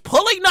 Nobody's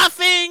pulling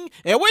nothing.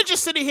 And we're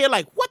just sitting here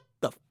like, what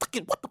the fuck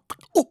is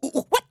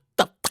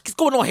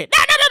going on here?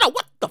 No.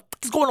 What the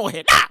fuck is going on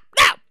here?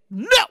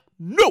 No.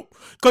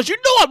 Because you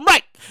know I'm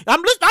right.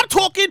 I'm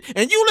talking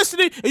and you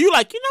listening and you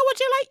like, you know what,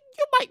 you're like,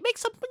 you might make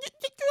some, you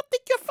think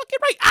you're fucking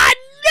right. I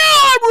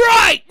know I'm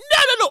right.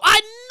 No. I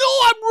know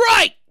I'm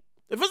right.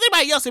 If there's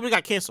anybody else, we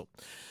got canceled.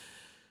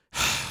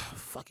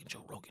 Fucking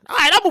Joe Rogan. All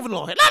right, I'm moving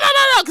along here. No.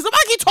 Because if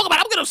I keep talking about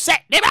it, I'm getting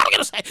upset. Maybe I'm getting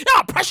upset.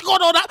 Our pressure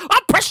going on up.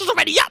 Our pressure's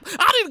already up. I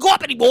don't even go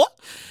up anymore.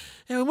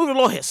 And we're moving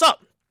along here. So,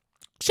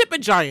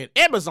 shipping giant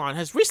Amazon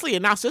has recently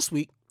announced this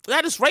week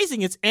that it's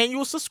raising its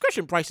annual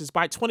subscription prices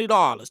by $20.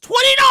 $20.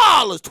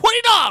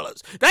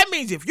 That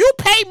means if you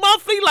pay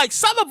monthly like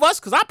some of us,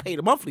 because I paid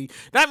a monthly,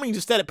 that means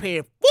instead of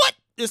paying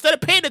you'll be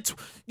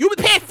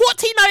paying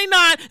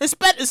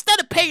 $14.99 instead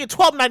of paying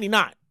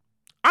 $12.99.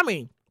 I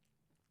mean,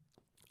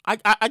 I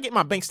get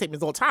my bank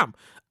statements all the time.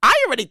 I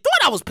already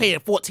thought I was paying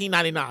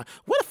 $14.99.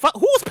 What the fuck?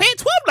 Who was paying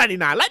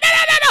 $12.99? Like,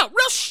 no.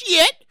 Real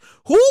shit.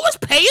 Who was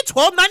paying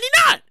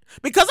 $12.99?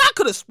 Because I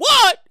could have sworn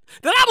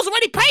that I was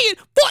already paying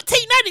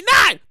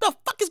 $14.99. The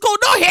fuck is going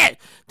on here?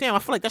 Damn, I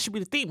feel like that should be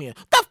the theme here.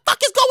 The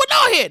fuck is going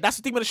on here? That's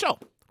the theme of the show.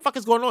 Fuck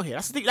is going on here?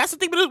 That's the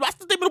theme of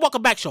the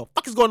Welcome Back show.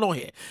 Fuck is going on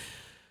here?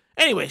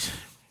 Anyways,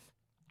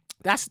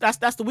 that's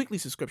the weekly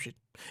subscription.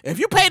 If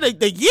you pay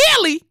the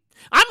yearly,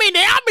 I mean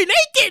they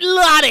getting a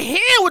lot of hair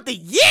with the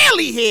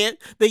yearly here.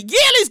 The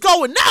yearly's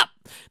going up.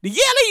 The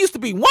yearly used to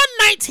be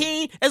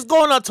 $119. It's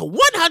going up to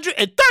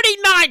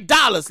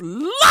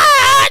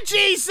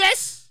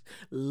 $139.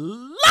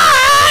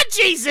 Lord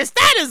Jesus,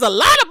 that is a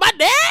lot of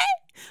money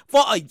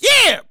for a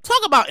year.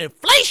 Talk about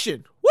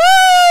inflation.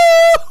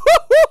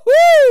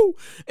 Woo!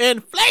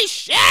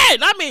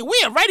 Inflation. I mean,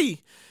 we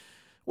already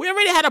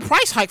had a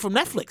price hike from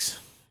Netflix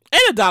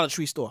and a Dollar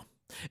Tree store.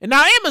 And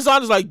now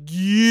Amazon is like,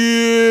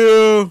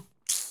 yeah,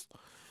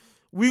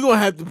 we're gonna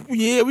have to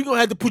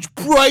put your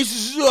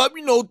prices up,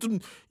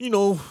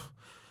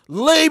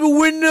 labor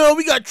went up,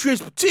 we got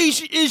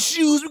transportation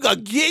issues, we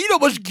got you know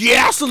how much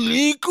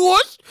gasoline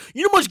costs?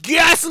 You know how much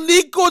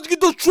gasoline costs to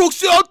get those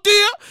trucks out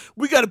there?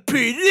 We gotta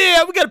pay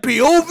there, we gotta pay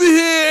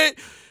overhead.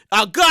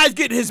 Our guy's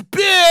getting his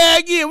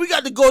bag. Yeah, we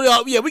got to go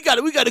out. Yeah, we got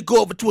to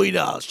go over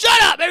 $20.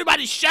 Shut up,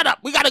 everybody! Shut up.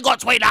 We got to go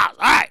 $20. All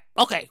right,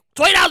 okay,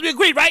 $20. We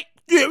agreed, right?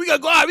 Yeah, we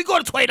gotta go. All right, we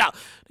go to $20.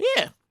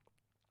 Yeah,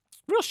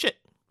 real shit.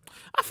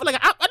 I feel like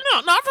I feel like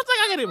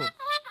I get him, and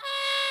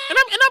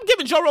I'm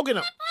giving Joe Rogan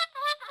up.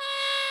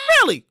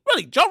 Really,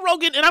 Joe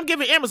Rogan, and I'm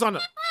giving Amazon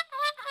up.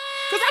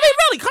 Because I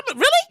mean,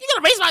 really, you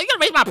gonna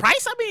raise my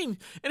price? I mean,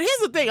 and here's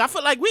the thing: I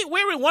feel like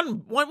we're in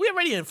one. We're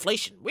already in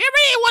inflation. We're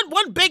already in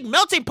one big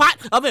melting pot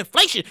of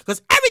inflation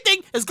because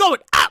everything is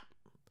going up.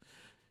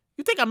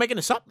 You think I'm making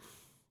this up? No,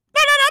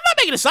 I'm not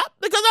making this up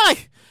because I'm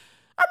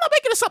not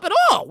making this up at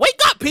all. Wake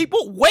up,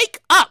 people! Wake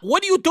up!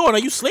 What are you doing? Are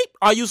you asleep?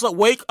 Are you like,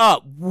 wake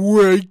up?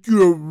 Wake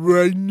up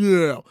right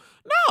now!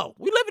 No,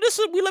 we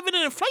live in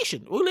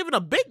inflation. We live in a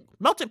big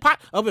melting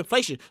pot of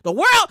inflation. The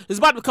world is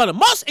about to become the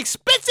most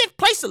expensive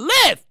place to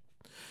live.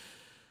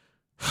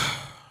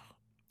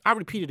 I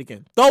repeat it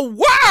again. The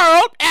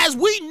world, as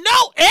we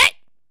know it,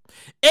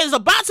 is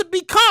about to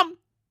become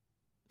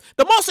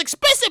the most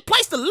expensive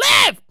place to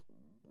live.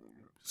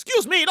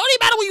 Excuse me, it don't even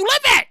matter where you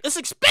live at. It's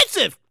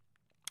expensive.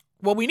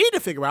 What we need to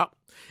figure out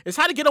is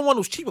how to get on one of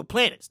those cheaper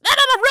planets. No,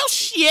 real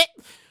shit.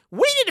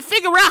 We need to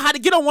figure out how to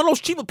get on one of those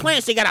cheaper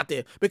planets they got out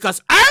there.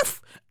 Because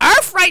Earth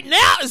right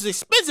now is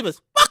expensive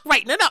as fuck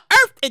right now.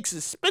 Earth is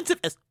expensive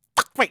as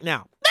fuck right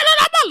now. No,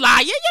 I'm not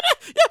lying.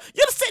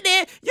 You're sitting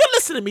there, you're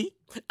listening to me.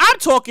 I'm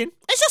talking.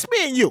 It's just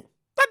me and you.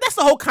 That's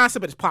the whole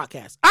concept of this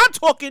podcast. I'm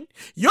talking,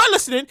 you're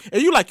listening,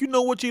 and you're like, you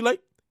know what,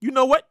 G-Lite? You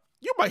know what?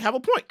 You might have a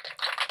point.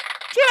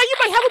 G-Lite, you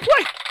might have a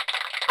point.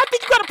 I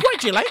think you got a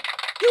point, G-Lite.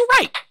 You're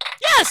right.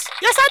 Yes,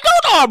 I do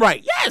know I'm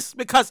right. Yes,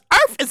 because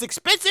Earth is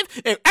expensive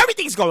and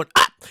everything's going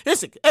up.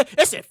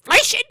 It's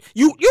inflation.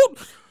 You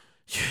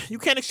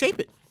can't escape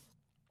it.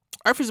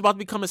 Earth is about to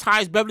become as high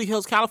as Beverly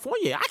Hills,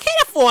 California. I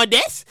can't afford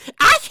this. No,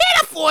 I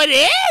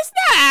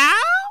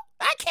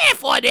can't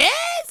afford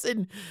this.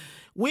 And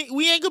we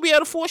ain't gonna be able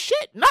to afford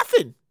shit.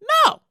 Nothing.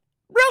 No.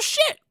 Real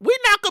shit. We're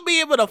not gonna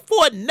be able to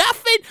afford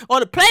nothing on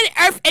the planet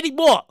Earth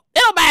anymore. It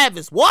don't matter if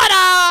it's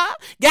water,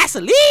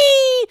 gasoline,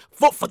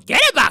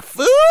 forget about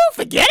food,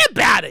 forget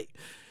about it.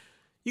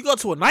 You go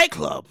to a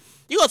nightclub,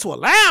 you go to a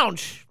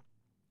lounge,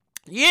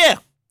 yeah,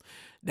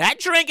 that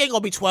drink ain't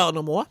gonna be $12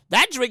 no more.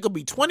 That drink gonna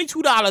be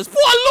 $22 for a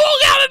Long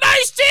Island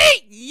iced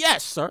tea.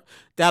 Yes, sir,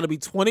 that'll be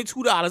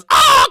 $22.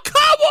 Oh, come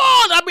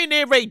on! I mean,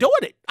 they already doing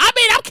it. I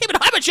mean, I'm keeping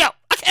it high with you.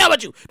 I care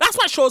about you. That's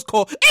why the show is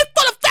called In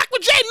Full Effect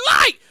with Jay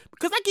Light.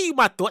 Because I give you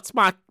my thoughts,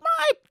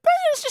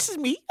 it's just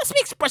me. That's me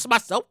expressing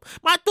myself.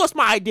 My thoughts,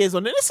 my ideas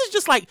on it. This is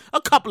just like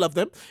a couple of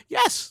them.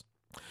 Yes,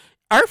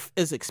 Earth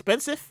is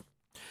expensive.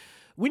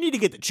 We need to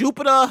get to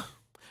Jupiter.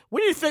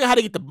 We need to figure out how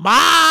to get to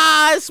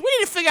Mars. We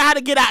need to figure out how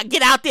to get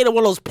out there to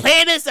one of those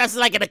planets that's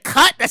like in a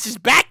cut, that's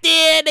just back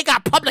there. They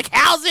got public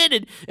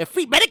housing and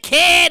free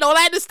Medicare and all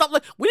that and stuff.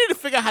 We need to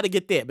figure out how to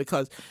get there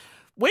because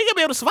we ain't going to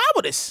be able to survive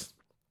with this.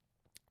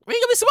 We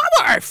ain't going to be survive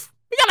on Earth.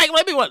 We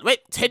got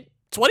like, 10,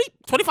 20,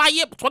 25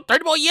 years,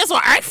 30 more years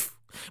on Earth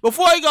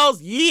before he goes,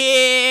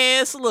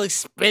 yeah, it's a little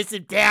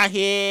expensive down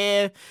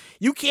here.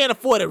 You can't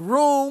afford a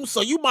room,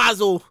 so you might as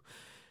well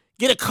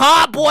get a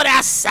cardboard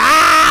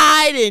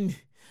outside and,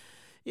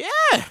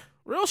 yeah,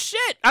 real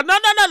shit. No.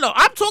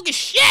 I'm talking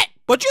shit.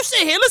 But you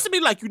sit here, listen to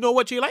me like, you know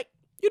what, J-Light?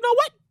 You know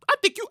what? I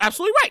think you're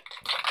absolutely right.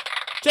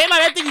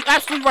 J-Light, I think you're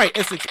absolutely right.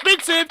 It's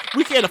expensive.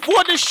 We can't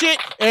afford this shit.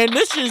 And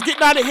this shit is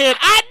getting out of hand.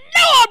 I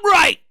know I'm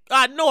right.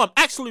 I know I'm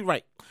absolutely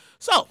right.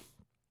 So,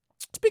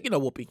 speaking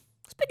of Whoopi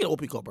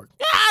Goldberg.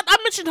 Yeah, I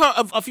mentioned her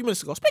a few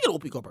minutes ago. Speaking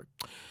of Whoopi Goldberg.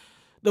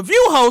 The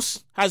View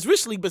host has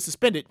recently been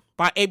suspended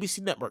by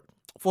ABC Network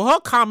for her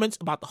comments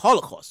about the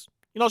Holocaust.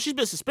 You know, she's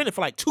been suspended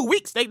for like 2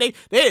 weeks. They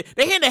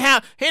handed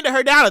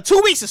her down a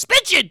 2-week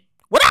suspension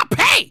without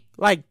pay.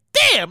 Like,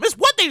 damn, it's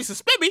one thing to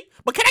suspend me,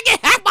 but can I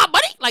get half my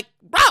money? Like,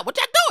 bro, what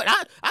y'all doing?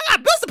 I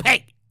got bills to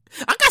pay.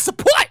 I got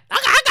support.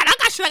 I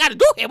got shit I got to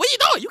do here. What are you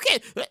doing? You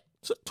can't.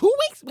 2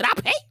 weeks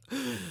without pay?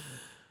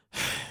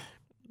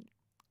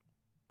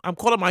 I'm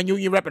calling my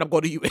union rep and I'm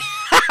going to you.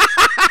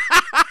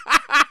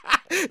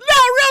 No,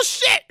 real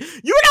shit.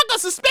 You're not going to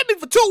suspend me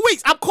for 2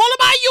 weeks. I'm calling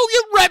my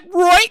union rep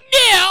right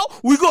now.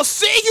 We're going to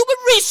see human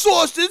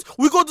resources.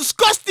 We're going to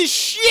discuss this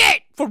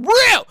shit. For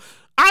real.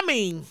 I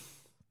mean,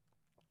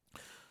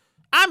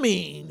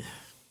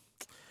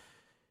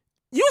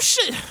 you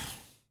should.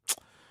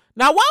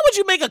 Now, why would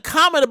you make a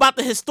comment about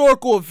the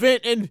historical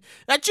event and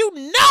that you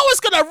know it's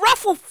going to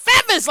ruffle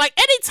feathers? Like,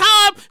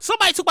 anytime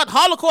somebody talk about the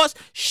Holocaust,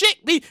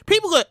 shit,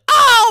 people go,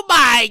 oh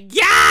my God,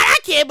 I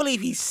can't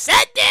believe he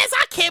said this.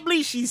 I can't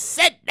believe she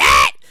said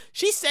that.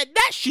 She said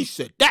that. She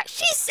said that.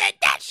 She said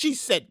that. She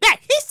said that.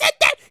 He said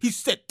that. He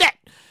said that.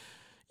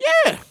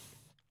 Yeah.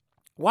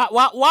 Why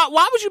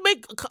would you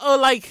make,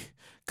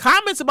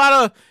 comments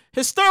about a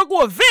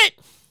historical event?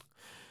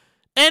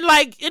 And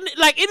either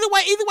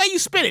way you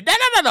spin it. No.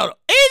 Either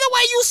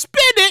way you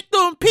spin it,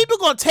 then people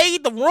gonna take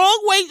it the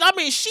wrong way. I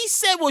mean, she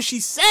said what she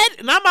said,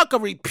 and I'm not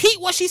gonna repeat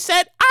what she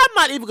said. I'm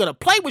not even gonna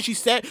play what she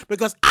said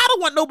because I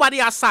don't want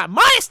nobody outside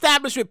my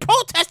establishment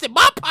protesting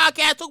my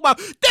podcast talking about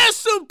there's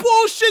some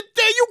bullshit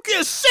there. You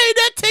can say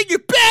that, take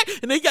it back,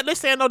 and they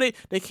saying no,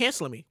 they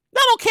canceling me.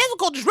 No, don't cancel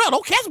Culture Drill.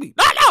 Don't cancel me.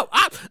 No.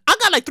 I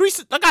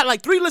got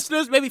like three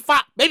listeners, maybe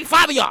five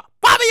of y'all.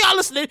 5 of y'all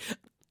listening.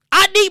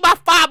 I need my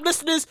 5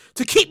 listeners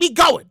to keep me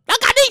going.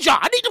 I need y'all.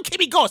 I need them to keep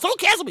me going. So don't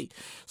cancel me.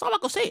 So I'm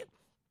not going to say it.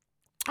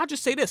 I'll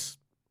just say this.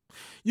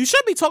 You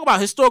should be talking about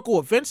historical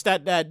events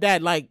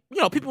that like,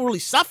 you know, people really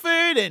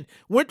suffered and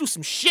went through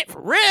some shit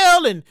for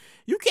real, and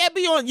you can't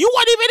be on, you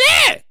weren't even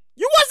there.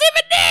 You wasn't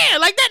even there.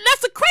 Like,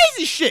 that's the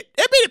crazy shit.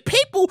 I mean, the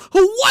people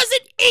who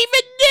wasn't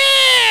even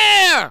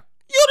there.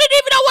 You didn't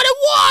even know what it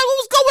was. What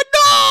was going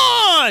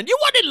on? You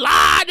wasn't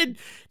live, and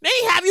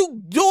they have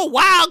you doing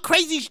wild,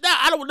 crazy shit.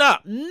 I don't know.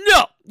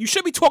 No. You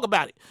should be talking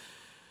about it.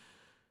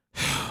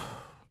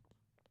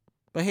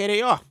 But here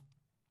they are.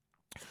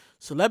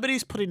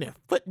 Celebrities putting their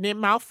foot in their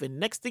mouth, and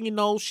next thing you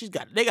know,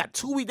 they got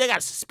 2 weeks, they got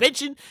a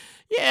suspension.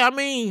 Yeah, I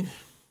mean,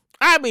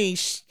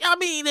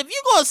 if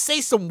you're gonna say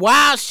some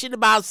wild shit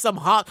about some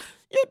hot,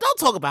 you don't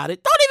talk about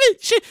it. Don't even.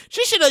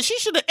 She should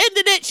have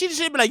ended it. She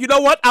should have been like, you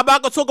know what? I'm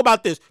not gonna talk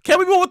about this. Can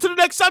we move on to the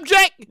next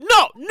subject?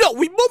 No,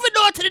 we moving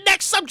on to the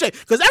next subject.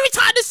 Because every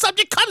time this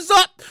subject comes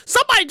up,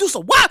 somebody do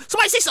some wild,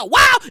 somebody say some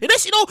wild, and then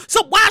you know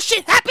some wild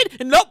shit happened,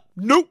 and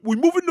nope, we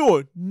moving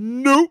on.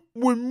 Nope,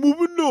 we're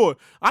moving on.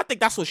 I think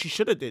that's what she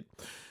should have did.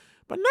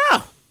 But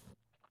now,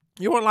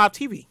 you're on live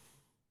TV.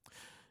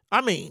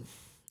 I mean,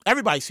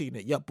 everybody's seeing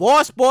it. Your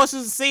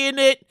bosses are seeing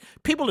it.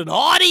 People in the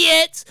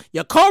audience.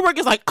 Your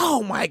coworkers like,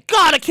 oh my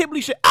God, I can't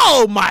believe shit.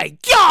 Oh my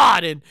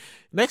God. And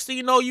next thing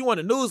you know, you on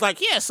the news like,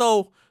 yeah,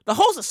 so the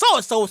host of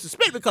so-and-so was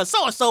suspended because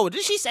so-and-so, and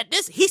then she said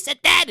this, he said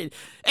that, and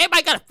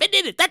everybody got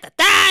offended, and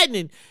that,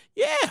 and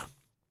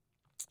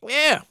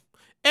yeah.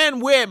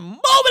 And we're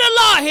moving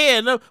along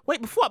here. Now,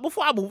 wait, before I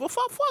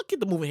get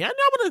the moving here,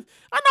 I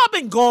know I've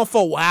been gone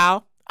for a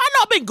while. I know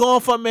I've been gone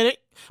for a minute,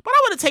 but I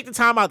want to take the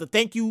time out to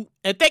thank you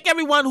and thank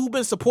everyone who's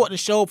been supporting the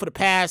show for the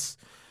past,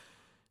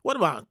 what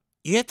about,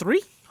 year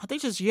 3? I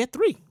think it's year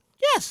 3.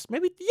 Yes,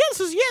 this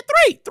is year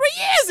 3. 3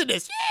 years in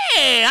this.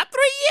 Yeah, I'm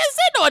 3 years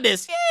in on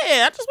this.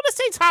 Yeah, I just want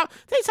to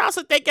take time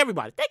to thank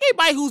everybody. Thank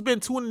everybody who's been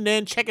tuning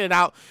in, checking it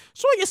out,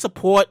 showing your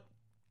support.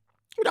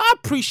 You know, I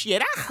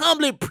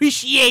humbly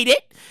appreciate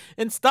it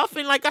and stuff.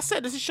 And like I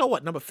said, this is show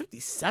what, number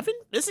 57?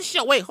 This is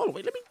show, wait, let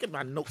me get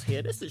my notes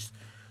here. This is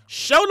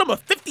show number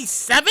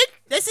 57?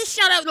 This is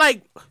show that,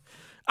 like,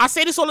 I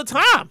say this all the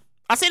time.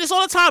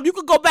 You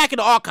can go back in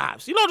the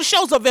archives. You know, the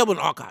shows are available in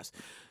the archives.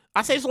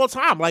 I say this all the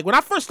time. Like, when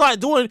I first started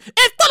doing It's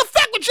For The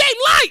Fact with Jay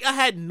Light, I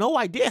had no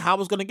idea how I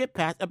was going to get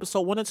past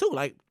episode 1 and 2.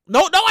 Like,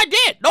 no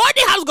idea. No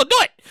idea how I was going to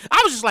do it.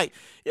 I was just like,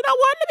 you know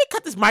what? Let me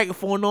cut this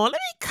microphone on. Let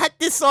me cut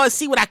this on and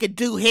see what I can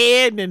do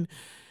here. And then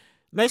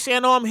next thing I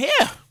know, I'm here.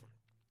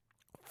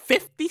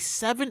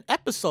 57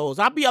 episodes.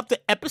 I'll be up to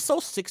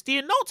episode 60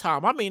 in no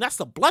time. I mean, that's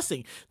a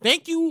blessing.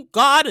 Thank you,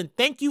 God, and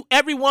thank you,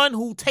 everyone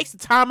who takes the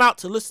time out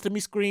to listen to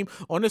me scream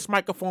on this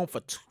microphone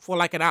for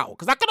like an hour.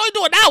 Because I can only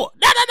do an hour.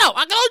 No.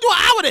 I can only do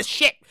an hour of this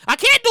shit. I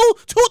can't do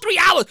 2 or 3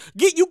 hours.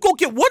 You go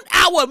get 1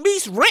 hour of me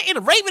ranting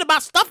and raving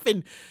about stuff,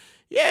 and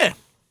yeah.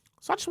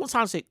 So I just want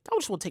to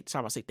take the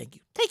time to say thank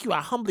you. Thank you. I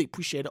humbly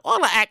appreciate it.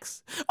 All I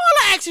ask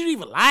you to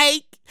even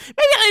like. Maybe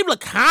I don't even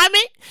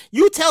comment.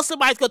 You tell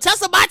somebody to go tell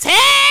somebody.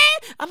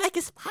 I like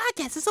his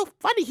podcast. It's so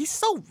funny. He's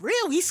so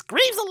real. He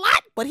screams a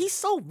lot, but he's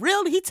so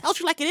real. He tells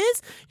you like it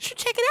is. You should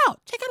check it out.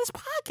 Check out his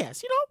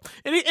podcast, you know?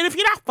 And if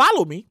you're not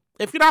following me,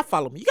 you got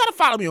to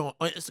follow me on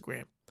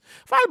Instagram.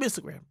 Follow me on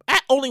Instagram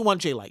at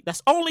only1jlight.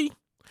 That's only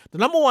the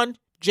number 1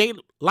 J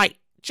Light.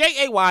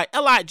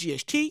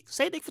 JAYLIGHT.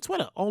 Same thing for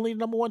Twitter. Only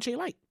number 1 J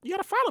Light. You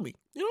gotta follow me,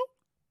 you know?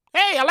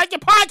 Hey, I like your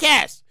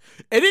podcast.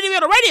 And then you be on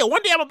the radio.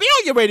 One day I'm gonna be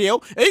on your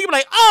radio, and you can be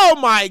like, oh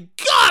my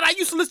God, I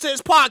used to listen to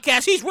his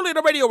podcast. He's really on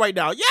the radio right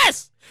now.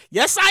 Yes,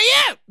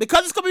 I am.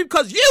 Because it's gonna be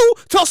because you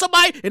told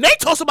somebody, and they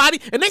told somebody,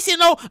 and they say,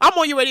 no, I'm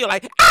on your radio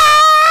like,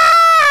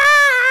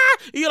 ah!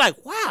 And you're like,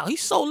 wow,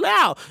 he's so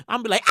loud.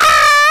 I'm be like,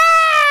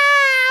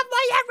 ah, I'm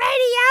on your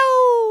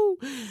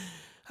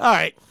radio. All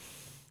right,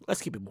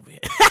 let's keep it moving.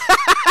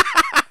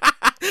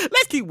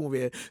 Let's keep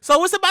moving.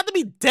 So it's about to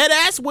be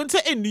dead-ass winter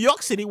in New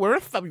York City. We're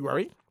in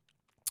February.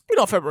 You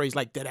know February's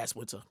like dead-ass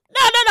winter.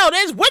 No.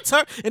 There's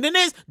winter, and then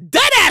there's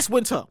dead-ass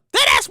winter.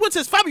 Dead-ass winter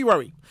is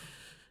February.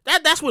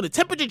 That's when the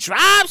temperature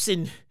drops,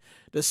 and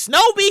the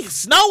snow be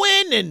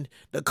snowing, and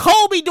the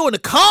cold be doing the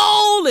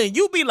cold, and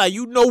you be like,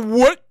 you know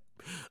what?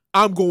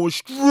 I'm going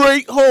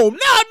straight home.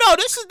 No,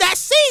 this is that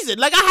season.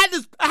 Like, I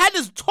had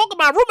this talk with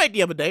my roommate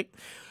the other day.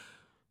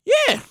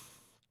 Yeah.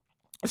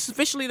 It's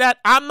officially that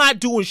I'm not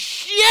doing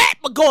shit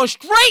but going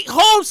straight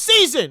home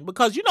season.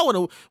 Because, you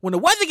know, when the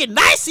weather get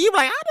nice, you're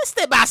like, I just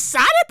step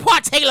outside and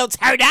partake a little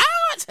turn down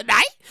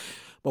tonight.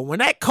 But when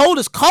that cold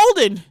is cold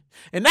and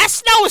that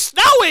snow is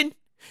snowing,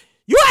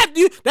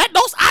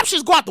 those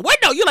options go out the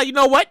window. You're like, you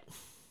know what?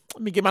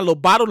 Let me get my little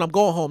bottle and I'm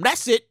going home.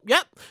 That's it.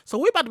 Yep. So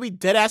we're about to be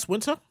dead ass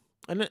winter.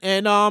 And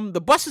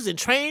the buses and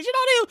trains,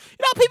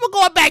 people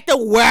going back to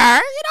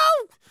work,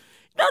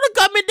 the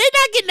government, they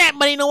not getting that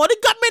money no more. The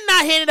government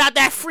not handing out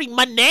that free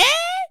money.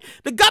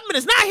 The government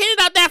is not handing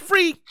out that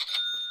free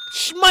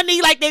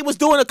money like they was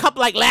doing a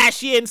couple like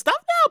last year and stuff.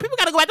 No, people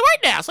got to go back to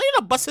work now. So,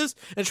 buses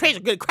and trains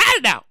are getting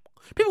crowded out.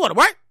 People go to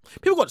work.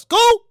 People go to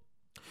school.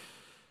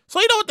 So,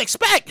 you know what to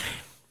expect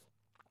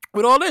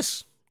with all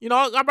this.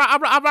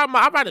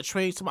 I ride a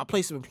train to my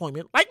place of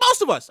employment. Like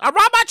most of us. I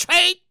ride my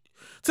train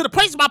to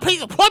my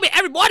place of employment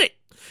every morning.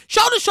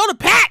 Shoulder to shoulder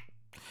pat.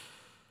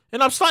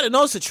 And I'm starting to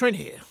notice a trend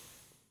here.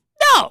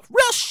 No,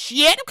 real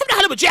shit. I'm coming to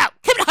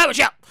Hollywood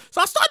Joe.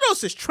 So I started to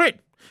notice this trend.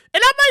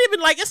 And I'm not even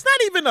like, it's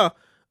not even a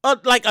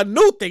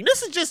new thing.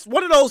 This is just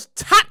one of those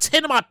top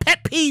 10 of my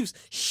pet peeves.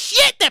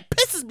 Shit that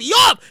pisses me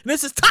off. And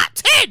this is top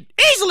 10.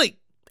 Easily.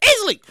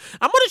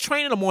 I'm on a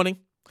train in the morning.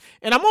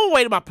 And I'm on my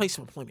way to my place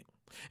of employment.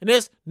 And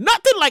there's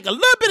nothing like a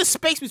little bit of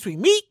space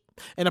between me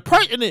and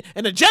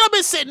the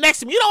gentleman sitting next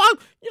to me.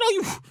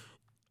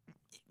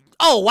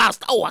 Oh, wow.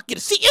 Oh, I get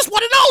a seat. It's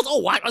one of those. Oh,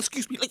 wow.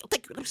 Excuse me.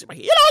 Thank you. Let me sit right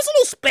here. It's a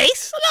little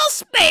space. Just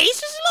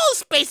a little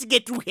space to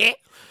get through here.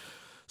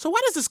 So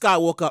why does this guy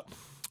walk up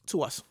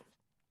to us,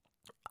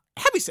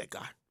 heavyset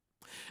guy,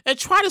 and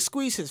try to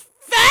squeeze his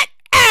fat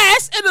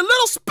ass in the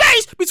little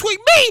space between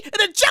me and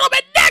the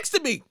gentleman next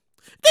to me?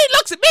 Then he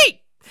looks at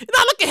me, and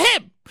I look at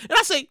him, and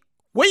I say,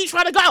 where you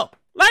trying to go?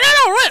 Like,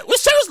 no,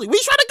 seriously, where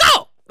you trying to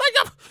go? Like,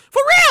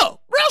 for real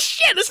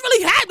shit.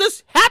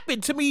 This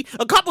happened to me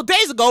a couple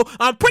days ago.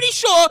 I'm pretty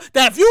sure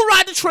that if you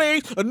ride the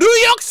train in New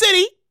York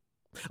City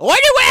or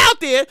anywhere out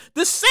there,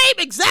 the same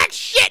exact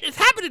shit is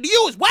happening to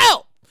you as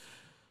well.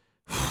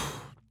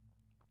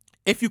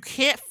 If you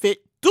can't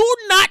fit, do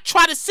not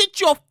try to sit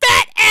your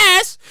fat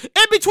ass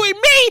in between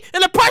me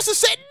and the person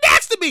sitting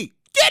next to me.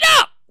 Get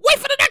up. Wait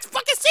for the next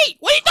fucking seat.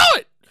 What are you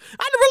doing?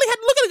 I really had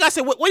to look at the guy and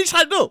say, what are you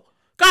trying to do?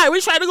 Guy, where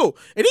you trying to go?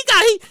 And he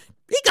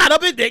got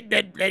up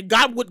and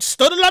God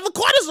stood 11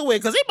 quarters away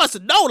because he must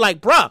have known,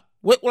 like, bruh,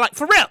 like,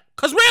 for real.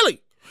 Because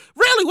really,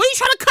 what are you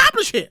trying to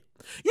accomplish here?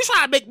 You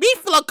trying to make me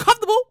feel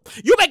uncomfortable?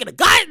 You making the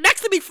guy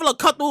next to me feel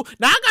uncomfortable.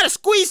 Now I got to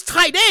squeeze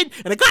tight in,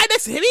 and the guy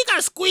next to him, he got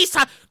to squeeze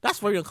tight. That's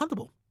very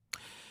uncomfortable.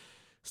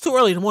 It's too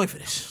early in the morning for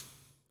this.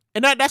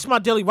 And that's my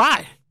daily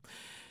ride.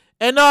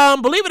 And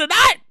believe it or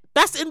not,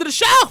 that's the end of the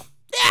show.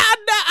 Yeah,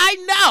 I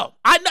know.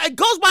 It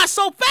goes by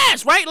so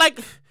fast, right? Like,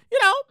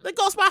 it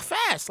goes by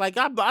fast. Like,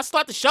 I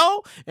start the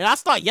show, and I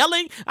start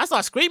yelling. I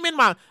start screaming.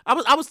 I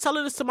was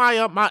telling this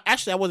to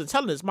actually, I wasn't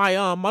telling this.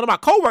 One of my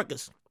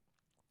coworkers,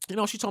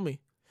 she told me,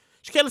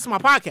 she can't listen to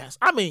my podcast.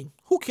 I mean,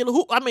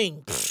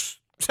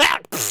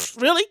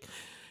 really?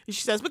 And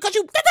she says, because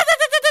you...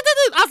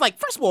 I was like,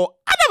 first of all,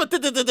 I never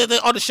did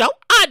on the show.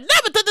 I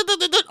never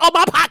did on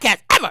my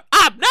podcast, ever.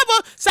 I've never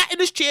sat in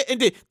this chair and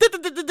did.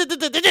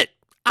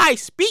 I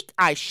speak,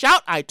 I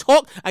shout, I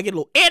talk, I get a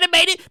little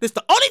animated. This is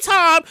the only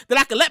time that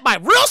I can let my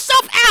real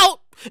self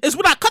out is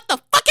when I cut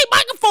the fucking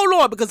microphone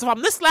on, because if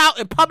I'm this loud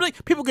in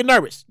public, people get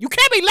nervous. You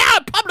can't be loud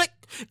in public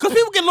because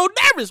people get a little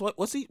nervous.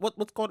 What's he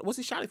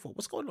shouting for?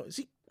 What's going on?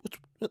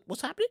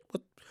 What's happening?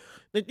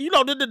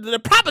 The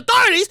proper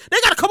authorities,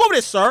 they gotta come over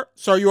there, sir.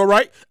 Sir, you all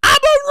right? I'm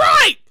all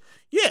right.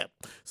 Yeah.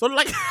 So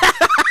like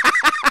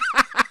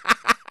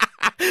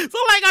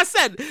I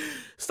said,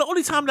 it's the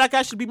only time that I can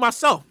actually be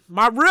myself.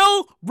 My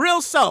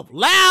real self.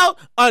 Loud,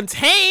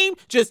 untamed,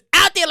 just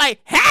out there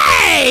like,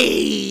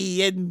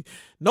 hey! And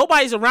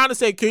nobody's around to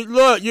say,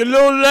 look, you're a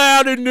little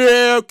loud in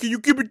there. Can you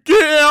keep it down?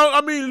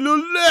 I mean, a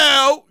little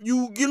loud.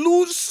 You get a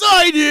little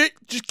excited.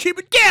 Just keep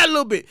it down a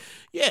little bit.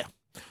 Yeah.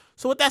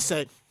 So with that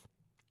said,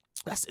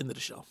 that's the end of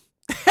the show.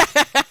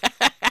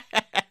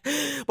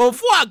 But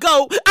before I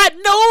go, I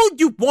know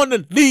you want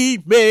to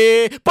leave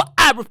me, but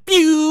I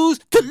refuse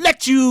to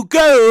let you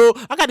go.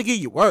 I got to give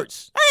you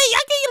words. Hey,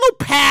 I give you a little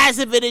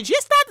passive energy.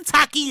 It's not the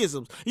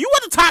talkieisms. You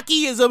want the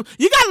talkieism,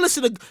 you got to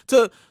listen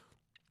to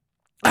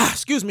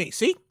excuse me.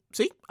 See,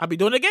 I'll be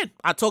doing it again.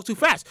 I talk too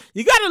fast.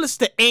 You got to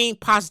listen to AIM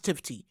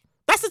Positivity.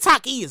 That's the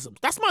talkieisms.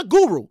 That's my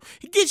guru.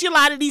 He gives you a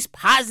lot of these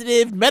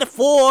positive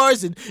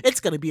metaphors, and it's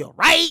going to be all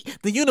right.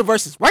 The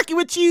universe is working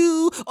with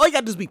you. All you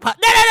got to do is be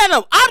positive.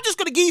 No. I'm just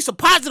going to give you some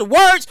positive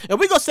words, and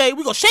we're going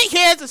to shake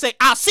hands and say,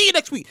 I'll see you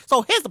next week.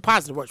 So here's the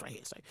positive words right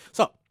here.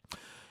 So,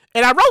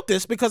 and I wrote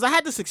this because I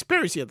had this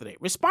experience the other day.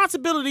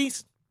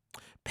 Responsibilities,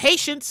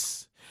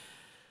 patience,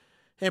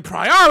 and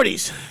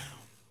priorities.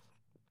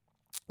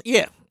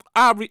 Yeah,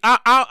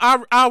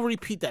 I'll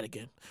repeat that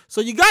again. So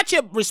you got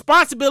your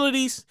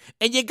responsibilities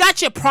and you got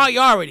your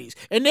priorities,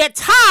 and they're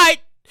tied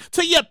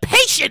to your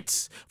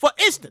patience. For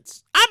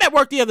instance, I'm at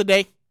work the other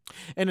day,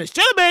 and this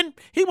gentleman,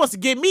 he wants to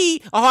give me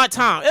a hard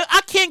time.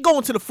 I can't go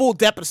into the full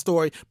depth of the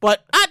story,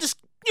 but I just,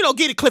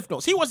 get the cliff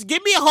notes. He wants to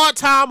give me a hard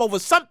time over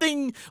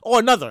something or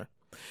another.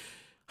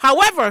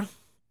 However,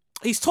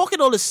 he's talking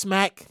all this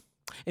smack,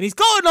 and he's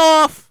going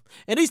off,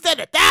 and he's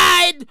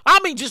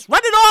just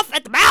running off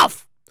at the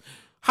mouth.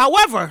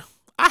 However,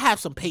 I have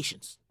some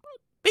patience.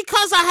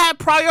 Because I have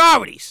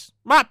priorities.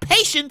 My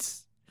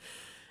patience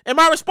and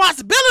my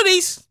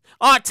responsibilities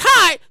are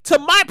tied to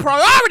my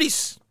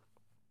priorities.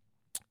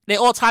 They're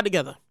all tied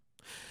together.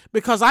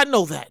 Because I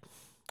know that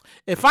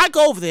if I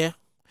go over there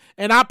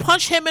and I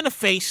punch him in the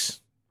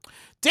face,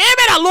 damn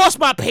it, I lost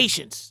my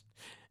patience.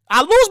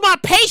 I lose my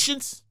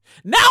patience.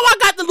 Now I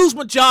got to lose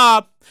my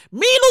job.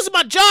 Me losing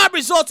my job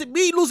results in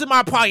me losing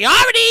my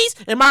priorities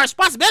and my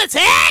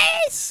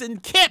responsibilities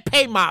and can't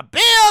pay my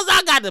bills.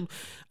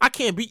 I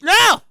can't be.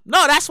 No,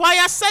 that's why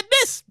I said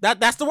this.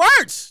 That's the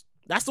words.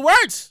 That's the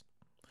words.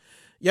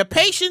 Your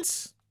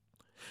patience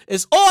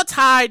is all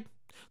tied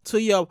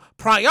to your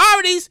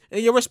priorities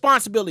and your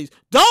responsibilities.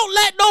 Don't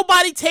let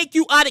nobody take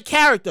you out of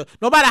character.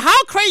 No matter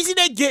how crazy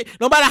they get,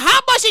 no matter how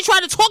much they try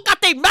to talk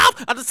out their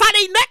mouth, out the side of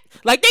their neck,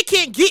 like they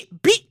can't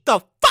get beat the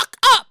fuck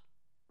up.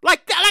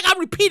 Like I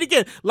repeat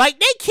again, like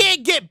they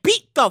can't get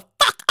beat the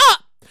fuck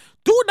up.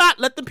 Do not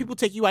let them people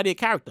take you out of your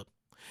character.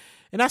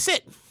 And that's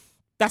it.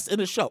 That's in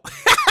the show.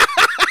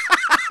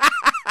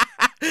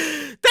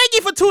 Thank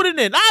you for tuning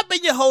in. I've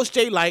been your host,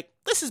 Jay Light.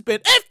 This has been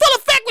In Full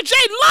Effect with Jay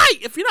Light.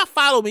 If you're not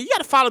following me, you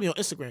got to follow me on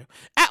Instagram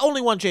at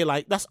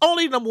only1JLight. That's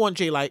only the number one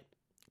Jay Light.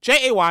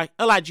 JayLight.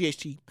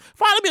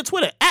 Follow me on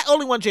Twitter at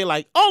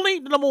only1JLight. Only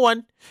the number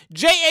one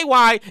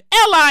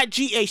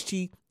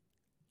JayLight.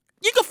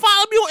 You can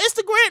follow me on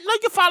Instagram. No, you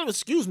can follow me.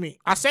 Excuse me.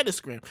 I said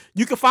Instagram.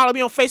 You can follow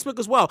me on Facebook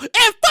as well. In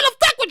Full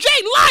Effect with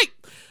Jay Light.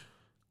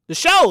 The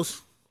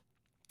shows,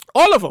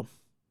 all of them,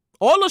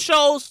 all the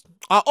shows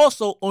are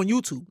also on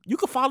YouTube. You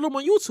can follow them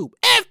on YouTube.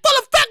 In Full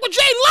Effect with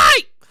Jay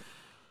Light.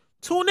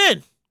 Tune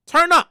in.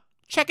 Turn up.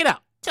 Check it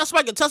out. Tell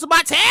somebody,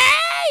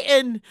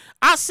 and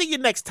I'll see you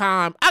next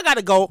time. I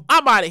gotta go.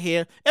 I'm out of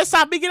here. It's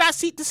time to get out.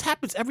 See, this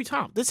happens every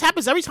time. This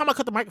happens every time I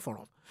cut the microphone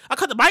on. I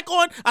cut the mic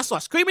on. I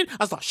start screaming.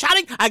 I start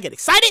shouting. I get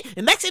excited.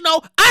 And next thing you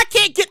know, I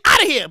can't get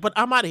out of here. But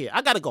I'm out of here.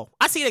 I gotta go.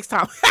 I'll see you next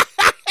time.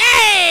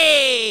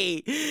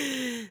 Hey!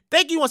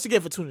 Thank you once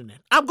again for tuning in.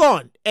 I'm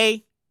gone.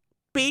 A,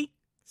 B,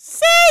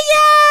 see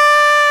ya!